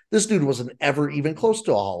say this dude wasn't ever even close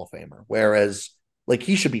to a Hall of Famer, whereas like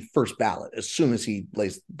he should be first ballot as soon as he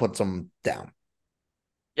puts them down.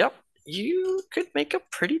 Yep, you could make a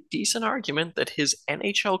pretty decent argument that his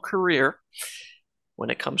NHL career,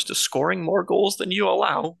 when it comes to scoring more goals than you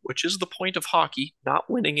allow, which is the point of hockey, not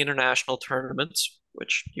winning international tournaments,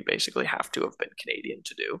 which you basically have to have been Canadian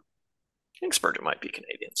to do. I think Spurgeon might be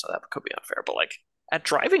Canadian, so that could be unfair. But like at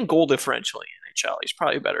driving goal differential in NHL, he's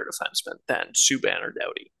probably a better defenseman than Subban or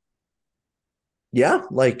Doughty, Yeah,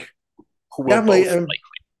 like who will yeah, both like, likely be in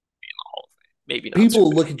the Hall of Fame. Maybe not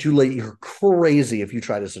people Subban. look at you like you're crazy if you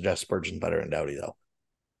try to suggest Spurgeon better than Doughty, though.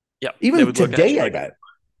 Yep, they Even would look at today, you I like, bet.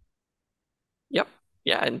 yep,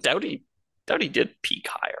 yeah, and Doughty did peak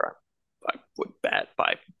higher. I would bet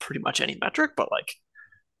by pretty much any metric, but like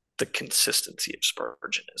the consistency of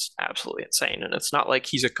Spurgeon is absolutely insane. And it's not like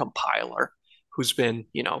he's a compiler who's been,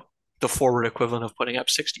 the forward equivalent of putting up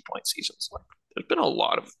 60-point seasons. Like there's been a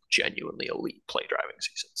lot of genuinely elite play driving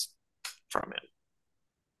seasons from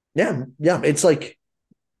him. Yeah, it's like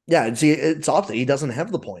yeah, it's opposite. He doesn't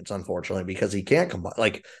have the points, unfortunately, because he can't combine.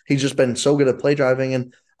 Like he's just been so good at play driving,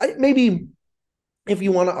 and maybe if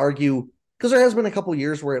you want to argue, because there has been a couple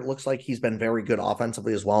years where it looks like he's been very good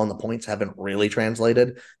offensively as well, and the points haven't really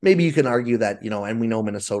translated. Maybe you can argue that, and we know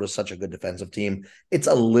Minnesota's such a good defensive team, it's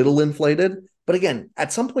a little inflated. But again,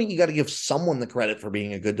 at some point, you got to give someone the credit for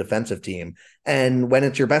being a good defensive team. And when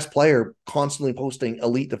it's your best player constantly posting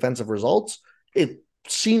elite defensive results, it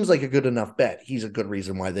seems like a good enough bet. He's a good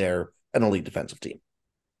reason why they're an elite defensive team.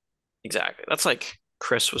 Exactly. That's like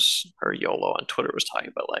Chris or YOLO on Twitter was talking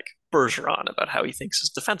about like Bergeron about how he thinks his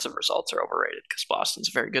defensive results are overrated because Boston's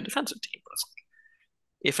a very good defensive team. But it's like,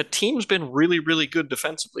 if a team's been really, really good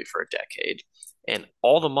defensively for a decade, and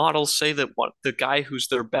all the models say that the guy who's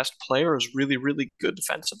their best player is really, really good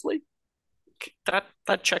defensively, that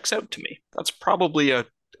checks out to me. That's probably a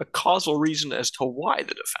causal reason as to why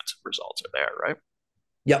the defensive results are there, right?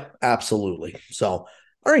 Yep, absolutely. So,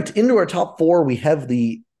 all right, into our top four, we have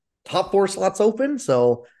the top four slots open.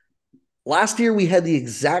 So last year we had the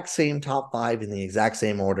exact same top five in the exact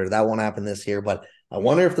same order. That won't happen this year, but I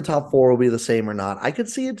wonder if the top four will be the same or not. I could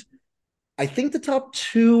see it. I think the top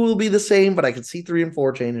two will be the same, but I could see 3 and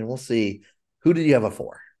 4 changing. We'll see. Who did you have a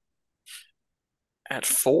four? At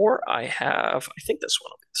four, I think this one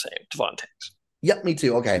will be the same. Devontae's. Yep, me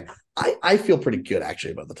too. Okay. I feel pretty good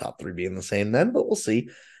actually about the top three being the same then, but we'll see.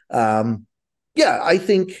 Yeah, I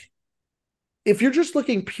think if you're just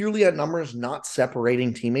looking purely at numbers, not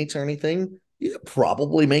separating teammates or anything, you could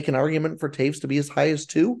probably make an argument for Taves to be as high as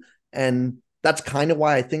 2. And that's kind of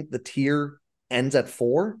why I think the tier ends at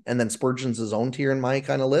 4, and then Spurgeon's his own tier in my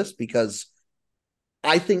kind of list, because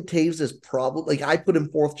I think Taves is probably like I put him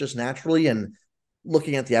fourth just naturally, and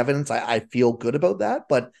looking at the evidence, I feel good about that.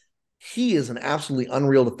 But he is an absolutely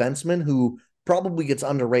unreal defenseman who probably gets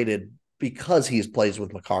underrated because he plays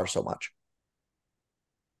with Makar so much.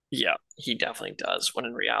 Yeah, he definitely does. When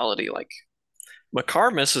in reality, like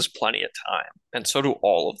Makar misses plenty of time, and so do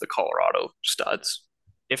all of the Colorado studs.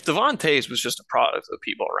 If Devontae's was just a product of the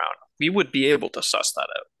people around him, we would be able to suss that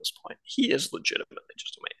out at this point. He is legitimately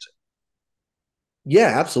just amazing.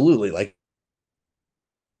 Yeah, absolutely. Like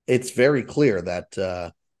it's very clear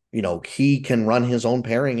that he can run his own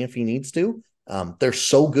pairing if he needs to. They're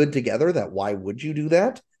so good together that why would you do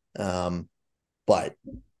that? But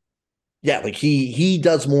yeah, like he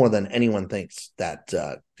does more than anyone thinks that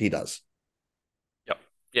he does. Yep.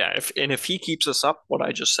 Yeah. If he keeps us up, what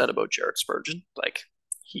I just said about Jared Spurgeon, like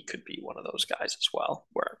he could be one of those guys as well,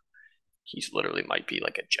 where he's literally might be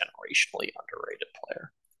like a generationally underrated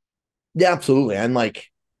player. Yeah, absolutely. And like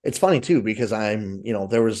it's funny too because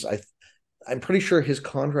there was I'm pretty sure his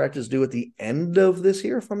contract is due at the end of this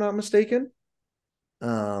year, if I'm not mistaken.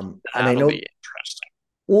 And I That'll know, be interesting.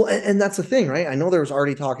 well, and that's the thing, right? I know there was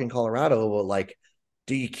already talk in Colorado about like,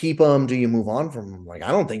 do you keep him? Do you move on from him? Like,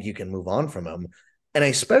 I don't think you can move on from him. And I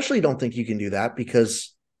especially don't think you can do that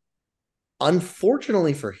because,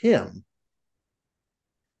 unfortunately for him,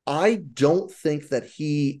 I don't think that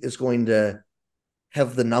he is going to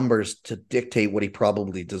have the numbers to dictate what he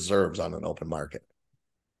probably deserves on an open market.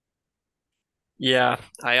 Yeah,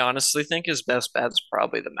 I honestly think his best bet's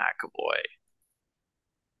probably the McAvoy.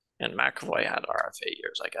 And McAvoy had RFA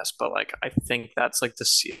years, I guess, but like I think that's like the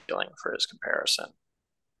ceiling for his comparison,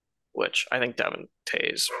 which I think Devin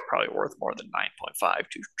Tays probably worth more than 9.5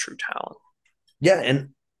 to true talent. Yeah, and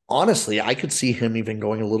honestly, I could see him even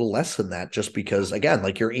going a little less than that just because, again,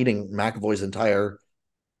 like you're eating McAvoy's entire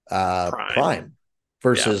Prime. prime Yeah.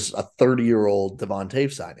 versus a 30-year-old Devon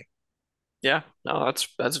Toews signing. Yeah. No,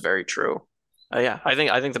 that's very true. Yeah, I think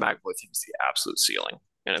the McAvoy thing is the absolute ceiling.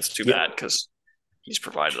 And it's too Yeah, bad because he's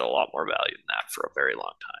provided a lot more value than that for a very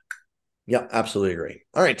long time. yeah, absolutely agree.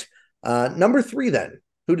 All right. Number three, then.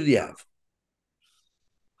 Who did you have?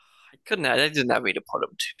 I didn't have me to put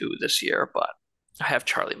him two this year, but I have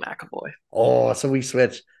Charlie McAvoy. Oh, so we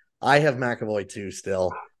switched. I have McAvoy too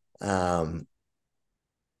still. Um,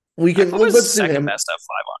 McAvoy's the let's do second him. best at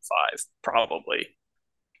 5-on-5, probably.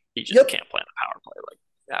 He just Yep. can't play in the power play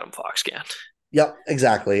like Adam Fox can. Yep,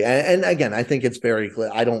 exactly. And again, I think it's very clear.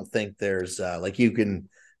 I don't think there's like you can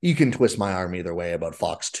twist my arm either way about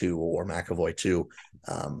Fox 2 or McAvoy 2.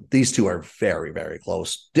 These two are very, very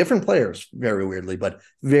close. Different players, very weirdly, but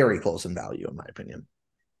very close in value, in my opinion.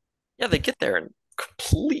 Yeah, they get there in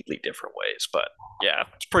completely different ways, but yeah,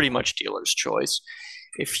 it's pretty much dealer's choice.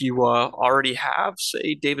 If you already have,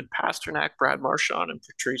 say, David Pasternak, Brad Marchand, and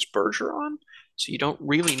Patrice Bergeron, so you don't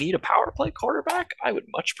really need a power play quarterback, I would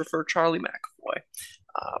much prefer Charlie McAvoy.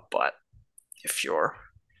 But if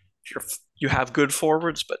you have good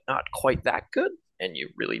forwards but not quite that good, and you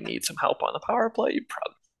really need some help on the power play, you'd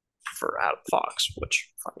probably prefer Adam Fox,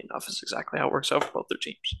 which, funny enough, is exactly how it works out for both their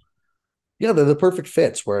teams. Yeah, they're the perfect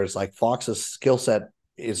fits. Whereas like Fox's skill set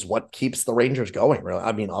is what keeps the Rangers going. Really,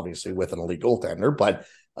 I mean, obviously with an elite goaltender, but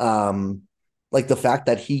um, like the fact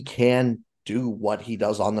that he can do what he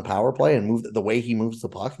does on the power play and move the way he moves the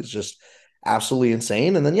puck is just absolutely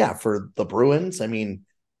insane. And then yeah, for the Bruins, I mean,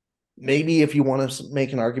 maybe if you want to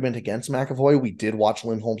make an argument against McAvoy, we did watch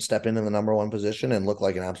Lindholm step into the number one position and look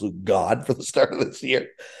like an absolute god for the start of this year.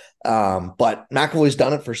 But McAvoy's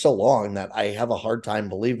done it for so long that I have a hard time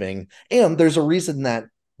believing. And there's a reason that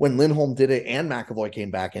when Lindholm did it and McAvoy came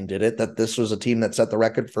back and did it, that this was a team that set the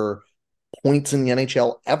record for points in the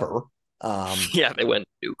NHL ever. Yeah, they went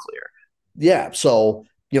nuclear. Yeah, so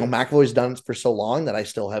McAvoy's done it for so long that I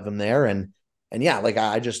still have him there, and yeah, like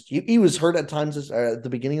I just he was hurt at times at the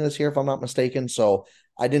beginning of this year, if I'm not mistaken. So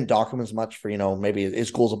I didn't dock him as much for maybe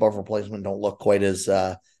his goals above replacement don't look quite as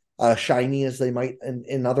shiny as they might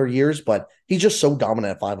in other years, but he's just so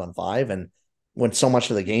dominant at 5-on-5, and when so much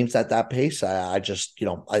of the game's at that pace, I just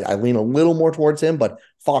I lean a little more towards him. But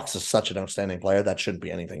Fox is such an outstanding player that shouldn't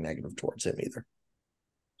be anything negative towards him either.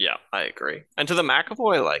 Yeah, I agree. And to the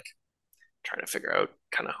McAvoy, like trying to figure out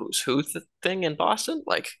kind of who's who thing in Boston,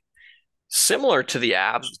 like similar to the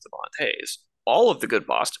Abs with Devontae's, all of the good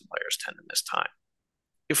Boston players tend to miss time.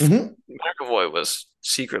 If Mm-hmm. McAvoy was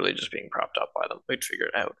secretly just being propped up by them, we'd figure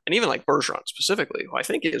it out. And even like Bergeron specifically, who I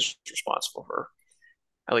think is responsible for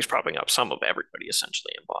at least propping up some of everybody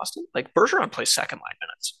essentially in Boston. Like Bergeron plays second line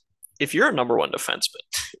minutes. If you're a number one defenseman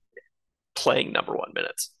playing number one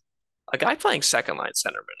minutes, a guy playing second line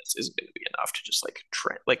center minutes isn't going to be enough to just like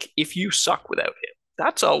like if you suck without him,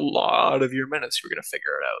 that's a lot of your minutes you're going to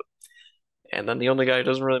figure it out. And then the only guy who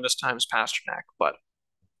doesn't really miss time is Pasternak, but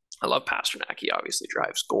I love Pasternak. He obviously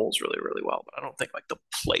drives goals really, really well, but I don't think like the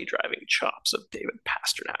play driving chops of David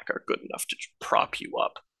Pasternak are good enough to prop you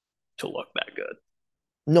up to look that good.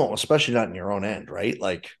 No, especially not in your own end, right?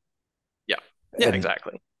 Like, Yeah, yeah, and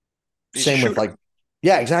exactly. He's a same with shooter. like,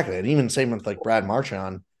 yeah, exactly. And even same with like Brad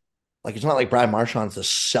Marchand. Like, it's not like Brad Marchand's a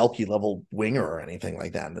Selkie level winger or anything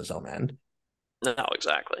like that in his own end. No,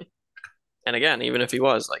 exactly. And again, even if he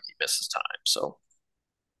was, like he misses time, so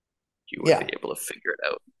you would Yeah. be able to figure it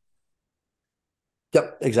out.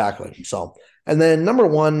 Yep. Exactly. So, and then number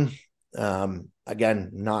one, again,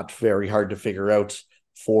 not very hard to figure out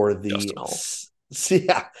for Justin the Hall.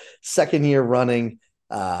 yeah, second year running.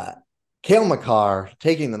 Cale Makar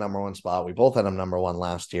taking the number one spot. We both had him number one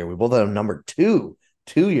last year. We both had him number two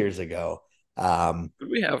 2 years ago. Did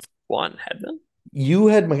we have one Hedman? You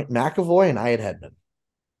had McAvoy and I had Hedman.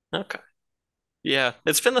 Okay. Yeah,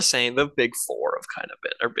 it's been the same. The big four have kind of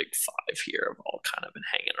been, or big five here, have all kind of been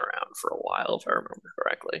hanging around for a while, if I remember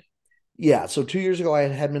correctly. Yeah, so 2 years ago I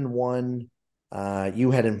had Hedman one.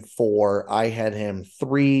 You had him four. I had him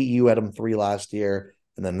three. You had him three last year,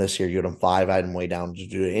 and then this year you had him five. I had him way down due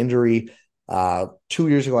to injury. 2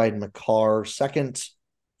 years ago I had McCarr second.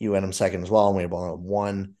 You had him second as well, and we had both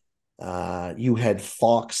one. You had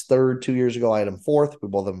Fox third 2 years ago. I had him fourth. We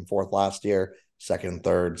both had him fourth last year, second,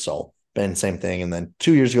 third. So Ben, same thing. And then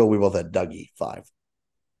 2 years ago we both had Dougie five,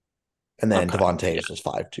 and then Okay. Devon Yeah. Taves was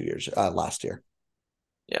 5 2 years last year.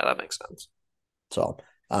 Yeah, that makes sense. So,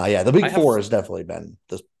 yeah, the big I have four has definitely been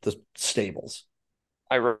the stables.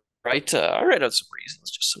 I write out some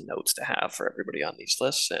reasons, just some notes to have for everybody on these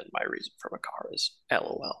lists, and my reason for McCarr is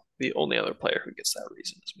LOL. The only other player who gets that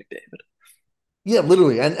reason is McDavid. Yeah,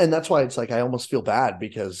 literally, and that's why it's like I almost feel bad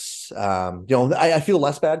because I feel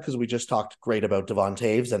less bad because we just talked great about Devon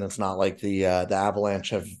Taves, and it's not like the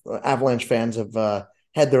Avalanche fans have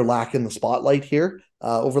had their lack in the spotlight here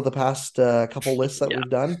over the past couple lists that Yeah, we've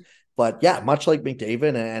done. But yeah, much like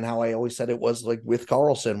McDavid and how I always said it was like with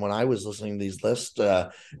Carlson when I was listening to these lists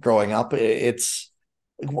growing up, it's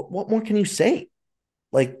like, what more can you say?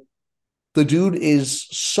 Like the dude is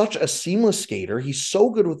such a seamless skater. He's so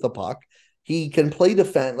good with the puck. He can play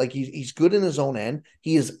defense. Like he's good in his own end.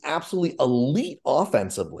 He is absolutely elite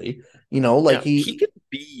offensively. Like yeah. He could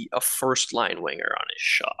be a first line winger on his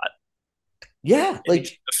shot, yeah, and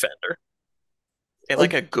he's a defender, and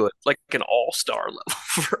like like a good, like an all-star level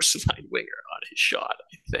first line winger on his shot.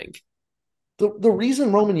 I think. the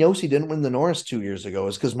reason Roman Yossi didn't win the Norris 2 years ago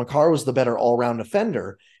is because Makar was the better all round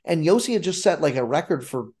defender, and Yossi had just set like a record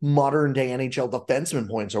for modern day NHL defenseman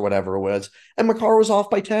points or whatever it was, and Makar was off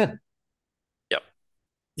by 10. Yep.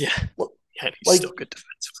 Yeah. Yeah, and he's still Like good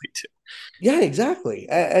defensively too. yeah, exactly.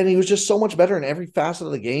 And he was just so much better in every facet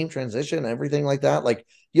of the game, transition, everything like that. Like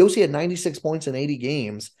Yossi had 96 points in 80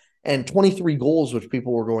 games and 23 goals, which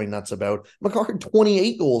people were going nuts about. Makar had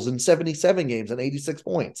 28 goals in 77 games and 86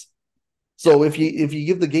 points. Yeah. So if you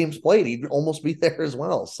give the games played, he'd almost be there as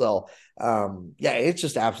well. So yeah, it's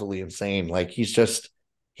just absolutely insane. Like he's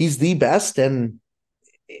the best and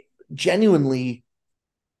genuinely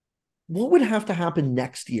what would have to happen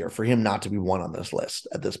next year for him not to be one on this list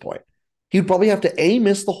at this point? He'd probably have to A,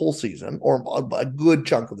 miss the whole season or a good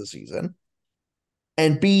chunk of the season,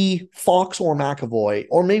 and B, Fox or McAvoy,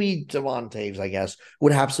 or maybe Devon Taves, I guess,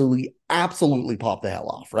 would absolutely pop the hell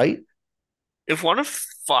off, right? If one of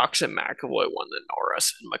Fox and McAvoy won the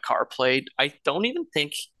Norris and McCarr played, I don't even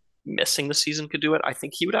think missing the season could do it. I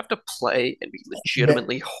think he would have to play and be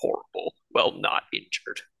legitimately horrible, well, not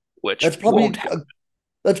injured, which That's won't probably happen. a,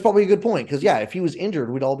 that's probably a good point because yeah, if he was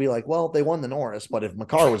injured, we'd all be like, well, they won the Norris, but if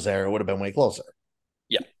McCarr was there, it would have been way closer.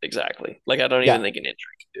 Yeah, exactly. Like I don't even Yeah, think an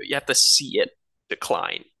injury can do it. You have to see it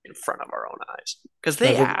decline in front of our own eyes because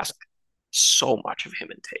they that's what. ask so much of him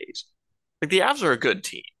and Tays. Like the Avs are a good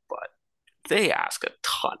team, but they ask a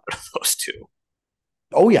ton of those two.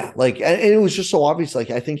 Oh yeah, like and it was just so obvious.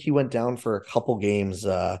 Like I think he went down for a couple games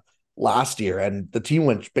last year, and the team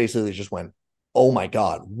went, oh my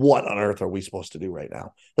god, what on earth are we supposed to do right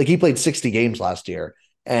now? Like he played 60 games last year,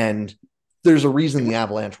 and there's a reason the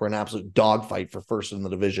Avalanche were an absolute dogfight for first in the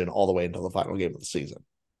division all the way until the final game of the season.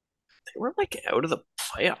 They were like out of the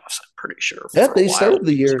playoffs, I'm pretty sure, Yeah, for a they while. started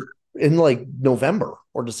the year in like November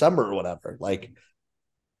or December or whatever. Like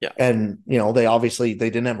Yeah, and they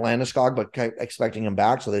didn't have Landeskog, but kept expecting him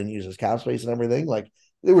back, so they didn't use his cap space and everything. Like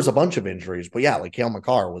there was a bunch of injuries, but yeah, like Cale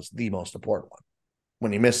Makar was the most important one.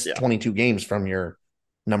 When you miss yeah, 22 games from your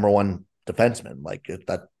number one defenseman, like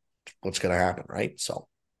that, what's going to happen, right? So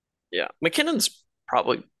yeah. McKinnon's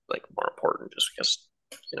probably like more important just because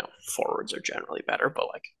forwards are generally better, but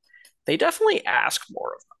like they definitely ask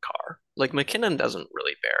more of McCarr. Like McKinnon doesn't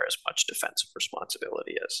really bear as much defensive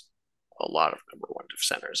responsibility as a lot of number one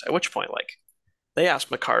centers. At which point, like they ask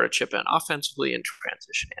McCarr to chip in offensively and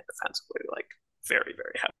transition and defensively, like very,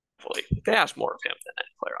 very heavily. They ask more of him than any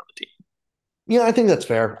player on the team. yeah, I think that's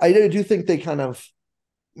fair. I do think they kind of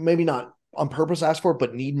maybe not on purpose ask for it,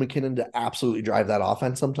 but need McKinnon to absolutely drive that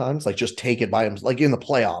offense sometimes. Like just take it by him. Like in the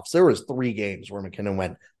playoffs, there was 3 games where McKinnon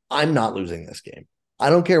went, I'm not losing this game. I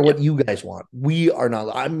don't care Yeah, what you guys want. We are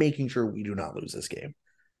not. I'm making sure we do not lose this game.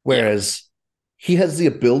 yeah, Whereas he has the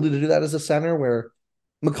ability to do that as a center where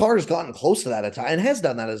McCarr has gotten close to that at times and has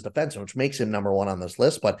done that as a defenseman, which makes him number one on this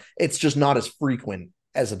list, but it's just not as frequent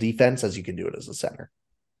as a defense as you can do it as a center.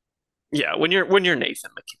 yeah. When you're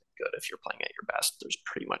Nathan McKinnon good, if you're playing at your best, there's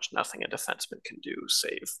pretty much nothing a defenseman can do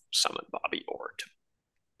save summon Bobby Orr to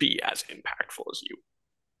be as impactful as you.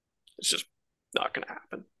 It's just not going to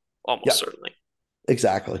happen. Almost Yeah, certainly.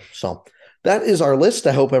 exactly. So that is our list.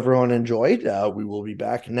 I hope everyone enjoyed. We will be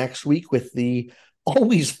back next week with the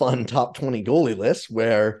always fun top 20 goalie list,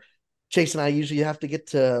 where Chase and I usually have to get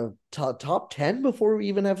to top 10 before we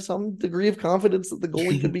even have some degree of confidence that the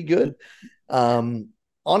goalie could be good.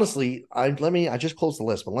 Honestly, I just closed the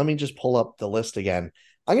list, but let me just pull up the list again.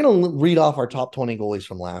 I'm going to read off our top 20 goalies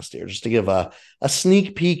from last year just to give a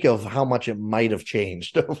sneak peek of how much it might have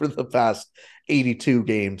changed over the past 82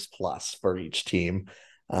 games plus for each team.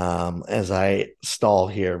 As I stall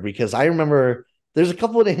here, because I remember there's a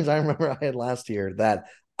couple of names I remember I had last year that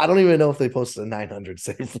I don't even know if they posted a 900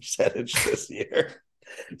 save percentage this year.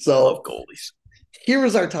 I love So goalies. here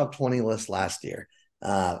was our top 20 list last year.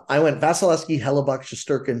 I went Vasilevsky, Hellebuck,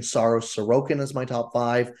 Shesterkin, Saros, Sorokin as my top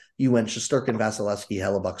five. You went Shesterkin, Vasilevsky,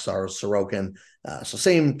 Hellebuck, Saros, Sorokin. So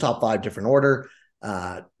same top five, different order.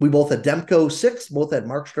 We both had Demko 6, both had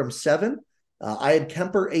Markstrom 7. I had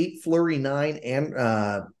Kemper 8, Fleury 9, and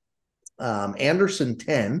Anderson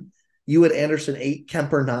 10. You had Anderson 8,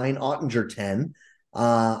 Kemper 9, Ottinger 10.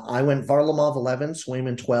 I went Varlamov 11,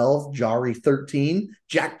 Swayman 12, Jari 13,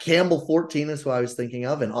 Jack Campbell 14 is who I was thinking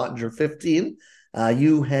of, and Ottinger 15.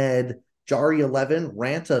 You had Jari 11,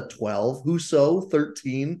 Ranta 12, Husso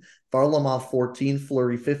 13, Varlamov 14,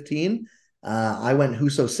 Fleury 15. I went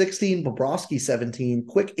Husso 16, Bobrovsky 17,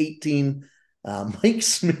 Quick 18, Mike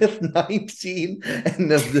Smith 19,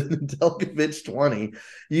 and Nedeljkovic 20.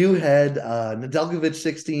 You had Nedeljkovic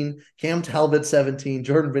 16, Cam Talbot 17,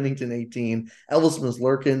 Jordan Binnington 18, Elvis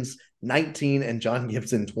Merzlikins 19, and John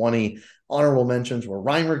Gibson 20. Honorable mentions were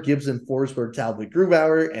Reimer, Gibson, Forsberg, Talbot,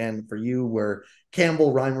 Grubauer, and for you were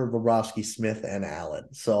Campbell, Reimer, Bobrovsky, Smith, and Allen.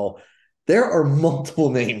 So there are multiple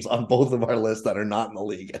names on both of our lists that are not in the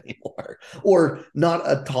league anymore, or not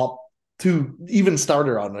a top two, even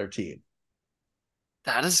starter on their team.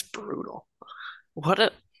 That is brutal. What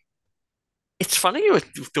a It's funny with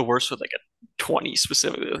the worst with like a 20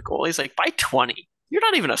 specifically with goalies. Like by 20, you're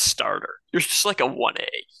not even a starter. You're just like a 1A.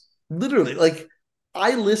 Literally, like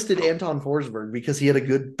I listed Anton Forsberg because he had a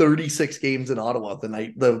good 36 games in Ottawa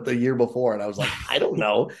the year before, and I was like, I don't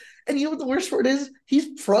know. And you know what the worst part is?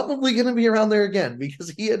 He's probably going to be around there again because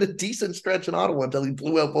he had a decent stretch in Ottawa until he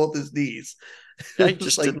blew out both his knees. Yeah, he It's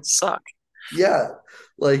just like, didn't suck. yeah,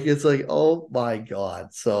 like it's like, oh my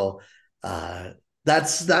god. So,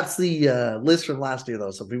 that's the list from last year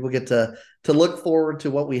though. So people get to look forward to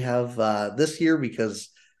what we have this year, because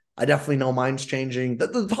I definitely know mine's changing.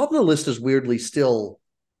 The top of the list is weirdly still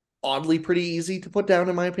oddly pretty easy to put down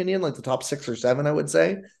in my opinion, like the top 6 or 7 I would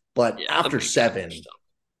say. But Yeah, the after big names 7, stuff.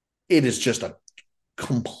 it is just a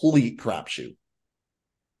complete crapshoot.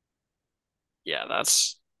 Yeah,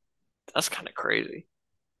 that's kind of crazy.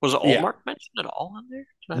 Was Yeah. Allmark mentioned at all in there?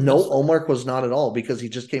 Did I No, miss that? Omar was not at all, because he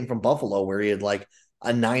just came from Buffalo where he had like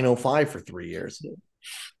a 905 for 3 years.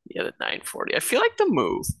 Yeah, the 940. I feel like the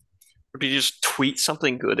move would be just tweet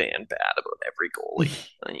something good and bad about every goalie,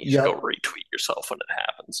 and then you just go Yep. retweet yourself when it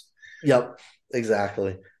happens. Yep,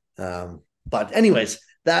 exactly. But anyways,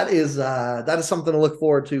 that is something to look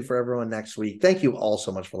forward to for everyone next week. Thank you all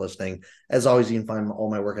so much for listening. As always, you can find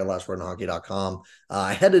all my work at lastwordinhockey.com.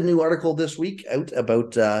 I had a new article this week out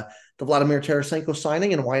about the Vladimir Tarasenko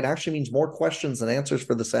signing and why it actually means more questions than answers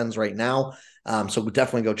for the Sens right now. So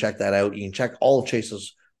definitely go check that out. You can check all of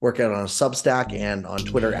Chase's work out on a Substack and on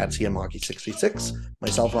Twitter at CMHockey66.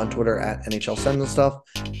 Myself on Twitter at NHL Send and stuff.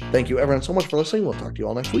 Thank you everyone so much for listening. We'll talk to you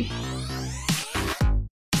all next week.